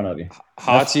stuff right in front of you.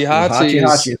 Hachi Hachi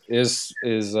Hachi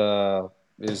Hachi.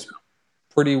 is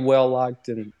pretty well liked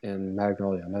in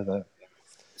Magnolia. I know that.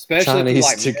 Especially if you Chinese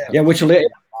like chicken. Yeah, which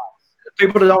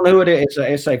people that don't know what it is,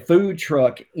 it's a food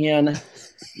truck in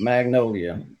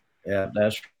Magnolia. Yeah,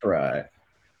 that's right.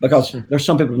 Because there's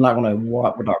some people not going to know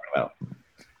what we're talking about.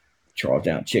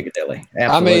 Charlestown Chickadilly.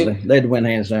 Absolutely. They'd win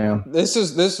hands down. This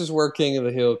is where King of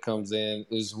the Hill comes in.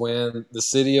 Is when the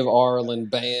city of Arlen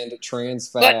banned trans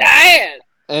fat,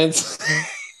 and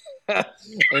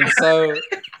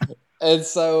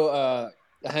so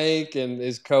Hank and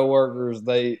his coworkers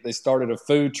they started a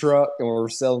food truck and were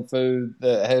selling food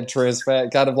that had trans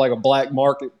fat, kind of like a black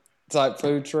market type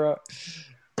food truck.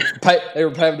 They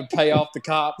were having to pay off the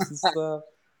cops and stuff.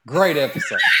 Great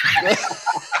episode.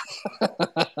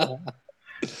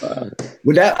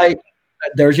 With that,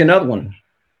 there's another one.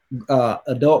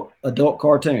 Adult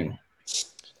cartoon,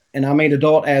 and I mean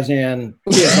adult as in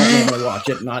kids don't normally watch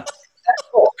it, not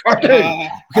adult cartoon,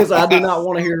 because I do not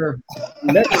want to hear.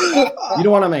 You know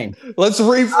what I mean? Let's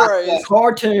rephrase.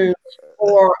 Cartoon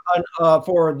for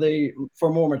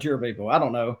more mature people. I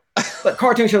don't know, but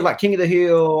cartoon shows like King of the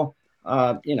Hill,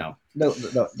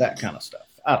 that kind of stuff.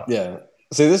 I don't know. Yeah.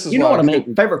 See, this is You know what I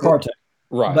mean? Favorite cartoon,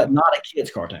 right? but not a kid's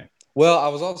cartoon. Well, I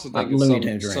was also Like thinking Looney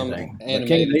Tunes or some anything.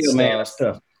 animated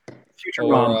stuff,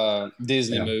 Futurama. or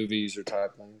Disney Yeah. movies or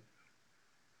type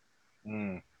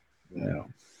thing. Yeah.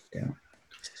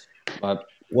 But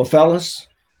Well, fellas,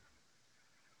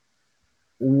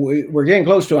 we're getting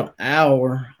close to an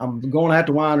hour. I'm going to have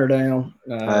to wind her down.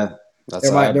 that's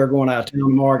Everybody, they're going out of town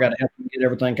tomorrow. Got to help them get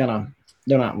everything kind of.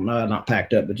 They're not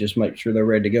packed up, but just make sure they're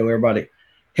ready to go. Everybody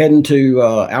heading to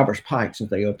Albert's Pike since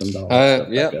they opened all that stuff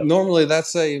yeah. back up. Normally,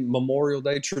 that's a Memorial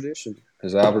Day tradition.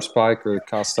 Is Albert's Pike or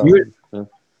Costello? Yeah.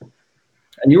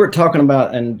 And you were talking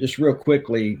about, and just real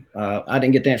quickly, I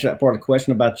didn't get to answer that part of the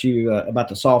question about you about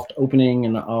the soft opening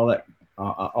and all that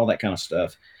kind of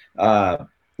stuff.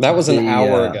 That was an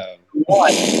hour ago.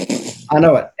 I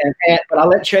know it, but I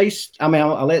let Chase. I mean,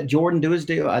 I let Jordan do his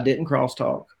deal. I didn't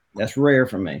crosstalk. That's rare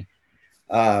for me.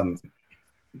 But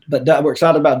we're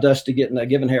excited about Dusty giving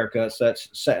haircuts.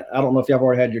 That's I don't know if y'all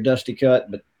already had your Dusty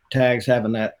cut, but Tag's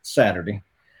having that Saturday.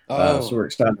 So we're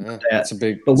excited about that. That's a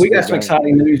big. But we got some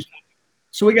exciting news.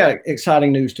 So we got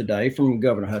exciting news today from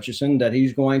Governor Hutchinson that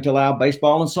he's going to allow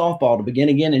baseball and softball to begin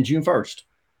again in June 1st.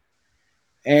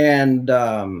 And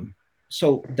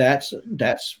so that's.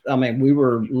 I mean, we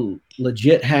were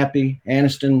legit happy.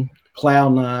 Aniston, cloud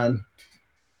nine.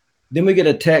 Then we get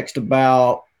a text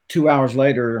about 2 hours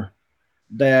later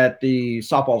that the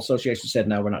softball association said,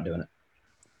 no, we're not doing it.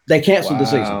 They canceled the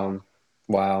season.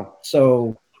 Wow.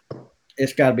 So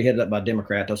it's got to be headed up by a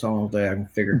Democrat. That's the only thing I can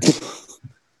figure.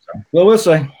 Well, we'll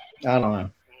see. I don't know.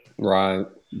 Right.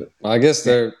 But I guess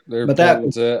they're But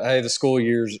pointing to, hey, the school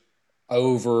year's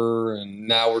over and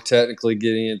now we're technically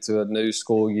getting into a new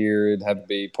school year. It'd have to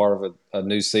be part of a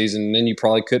new season. And then you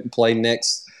probably couldn't play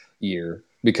next year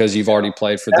because you've already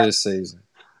played for this season.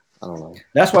 I don't know.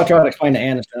 That's what I tried to explain to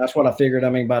Aniston. That's what I figured. I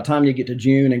mean, by the time you get to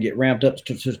June and get ramped up,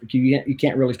 you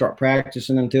can't really start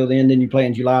practicing until then. Then you play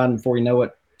in July, and before you know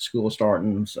it, school's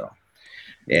starting. So,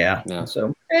 yeah.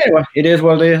 So, anyway, it is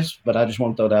what it is. But I just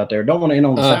want to throw that out there. Don't want to end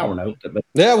on a sour note. But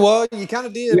yeah, well, you kind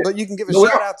of did. But you can give a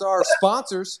shout out to our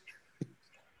sponsors.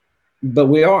 But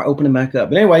we are opening back up.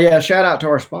 But anyway, yeah, shout out to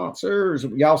our sponsors.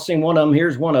 Y'all seen one of them.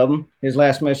 Here's one of them. His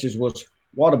last message was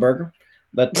Whataburger.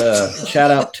 But shout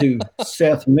out to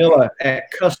Seth Miller at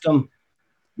Custom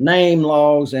name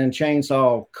logs and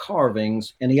chainsaw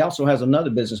carvings. And he also has another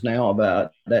business now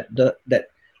about that.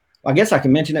 I guess I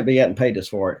can mention it, but he hadn't paid us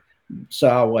for it, so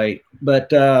I'll wait.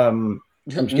 But name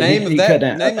of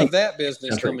that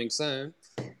business coming soon.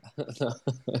 I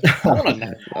want to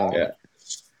know. Yeah.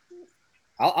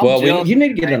 You need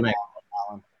to get a name.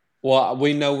 Well,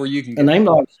 we know where you can get a name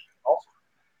log.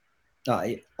 All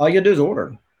you gotta do is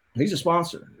order. He's a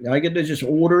sponsor. All you gotta do is just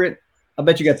order it. I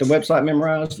bet you got the website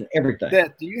memorized and everything.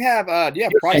 Do you have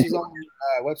prices on your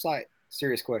website?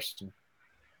 Serious question.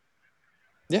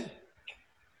 Yeah.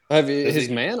 Have his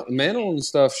mantle and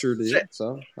stuff sure did.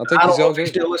 So I think he's all good.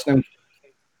 Still listening.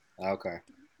 Okay.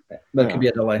 But it could be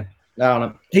a delay. I don't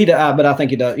know. But I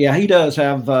think he does. Yeah, he does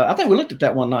have. I think we looked at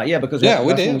that one night. Yeah, because we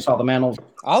did. When we saw the mantles.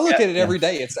 I look at it every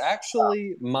day. It's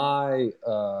actually my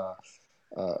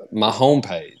my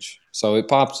homepage, so it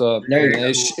pops up,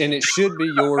 and it should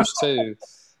be yours too.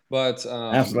 But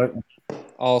absolutely.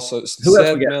 Also,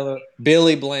 Seth Miller,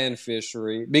 Billy Bland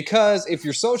Fishery. Because if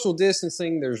you're social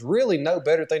distancing, there's really no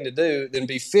better thing to do than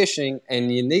be fishing,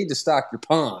 and you need to stock your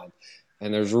pond.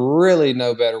 And there's really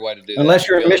no better way to do that. Unless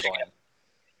you're in Michigan.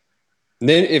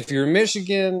 Then if you're in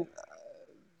Michigan,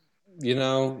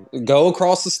 go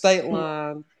across the state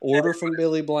line, order from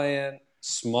Billy Bland,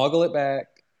 smuggle it back.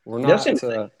 We're not. They'll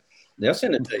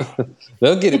send it to you.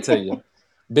 They'll get it to you.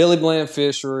 Billy Bland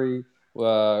Fishery,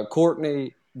 Brent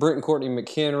Courtney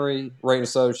McHenry, Ray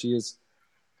Associates.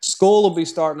 School will be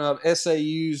starting up.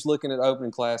 SAU's looking at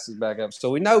opening classes back up. So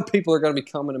we know people are going to be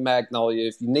coming to Magnolia.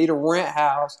 If you need a rent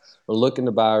house or looking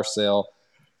to buy or sell,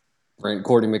 Brent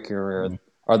Courtney McHenry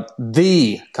are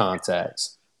the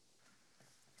contacts.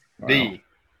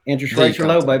 Interest rates are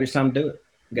low, baby. It's time to do it.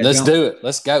 Let's do it.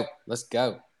 Let's go.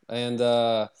 And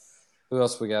who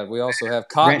else we got? We also have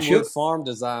Cottonwood Farm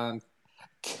Design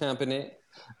Company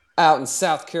out in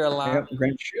South Carolina. Yep,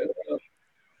 Grant Shook.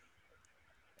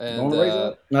 And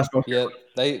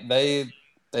they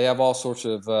have all sorts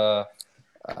of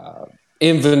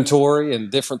inventory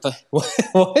and different things.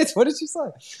 What did you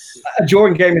say?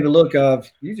 Jordan gave me the look of,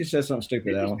 you just said something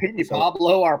stupid, Alan. Petey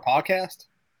Pablo, our podcast?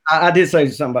 I did say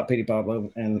something about Petey Pablo,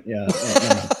 and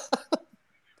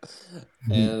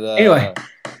And anyway,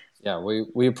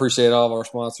 we appreciate all of our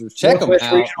sponsors. Check them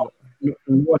out.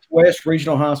 Northwest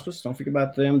Regional Hospice. Don't forget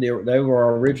about them. They were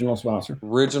our original sponsor.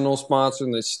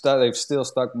 And they've still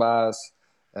stuck by us.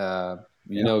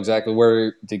 You know exactly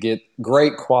where to get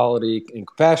great quality and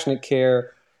compassionate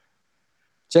care.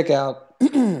 Check out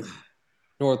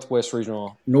Northwest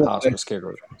Regional Hospice Care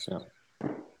Group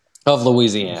of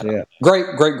Louisiana. Yeah.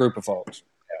 Great group of folks.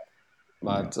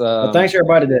 Yeah. But thanks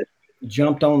everybody that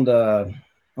jumped on the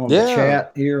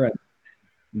chat here and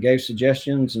gave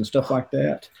suggestions and stuff like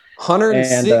that.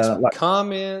 106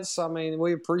 comments. I mean,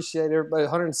 we appreciate everybody.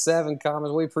 107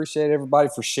 comments. We appreciate everybody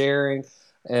for sharing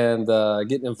and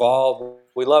getting involved.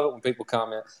 We love it when people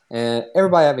comment. And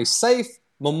everybody have a safe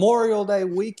Memorial Day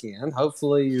weekend.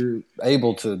 Hopefully you're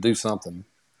able to do something.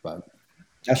 But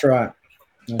That's right.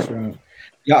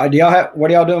 Yeah,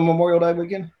 what are y'all doing Memorial Day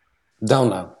weekend? Don't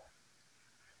know.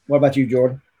 What about you,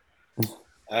 Jordan?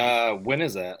 When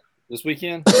is that? This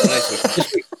weekend?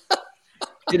 Next weekend?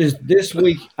 It is this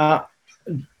week.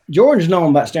 Jordan's known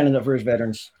about standing up for his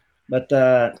veterans, but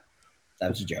that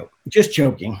was a joke. Just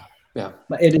joking. Yeah.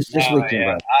 But it is this weekend,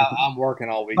 bro. I'm working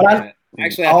all weekend.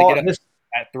 Actually, I have to get up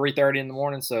at 3:30 in the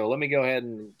morning, so let me go ahead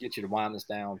and get you to wind this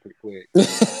down pretty quick.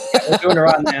 We're doing it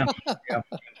right now. Yeah.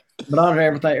 But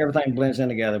honestly, everything blends in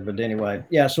together. But anyway,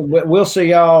 so we'll see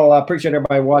y'all. I appreciate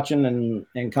everybody watching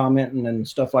and commenting and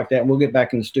stuff like that. We'll get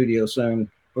back in the studio soon.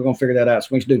 We're going to figure that out. So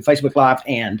we can do Facebook Live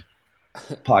and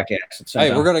podcast.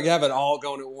 Hey, we're going to have it all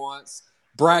going at once.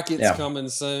 Brackets coming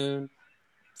soon.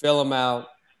 Fill them out.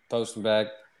 Post them back.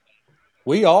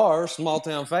 We are Small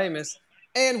Town Famous,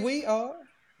 and we are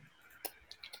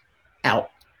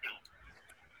out.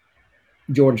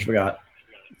 George forgot.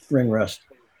 Ring rust.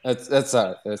 That's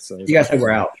all right. You guys say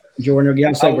we're out. Jordan, you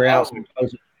guys say we're out.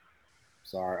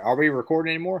 Sorry. Are we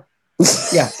recording anymore?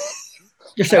 Yeah.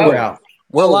 Just say we're out.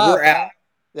 We're live. We're out.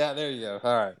 Yeah, there you go.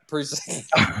 All right. Appreciate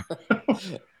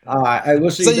it. All right.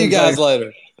 We'll see you guys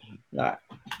later. All right.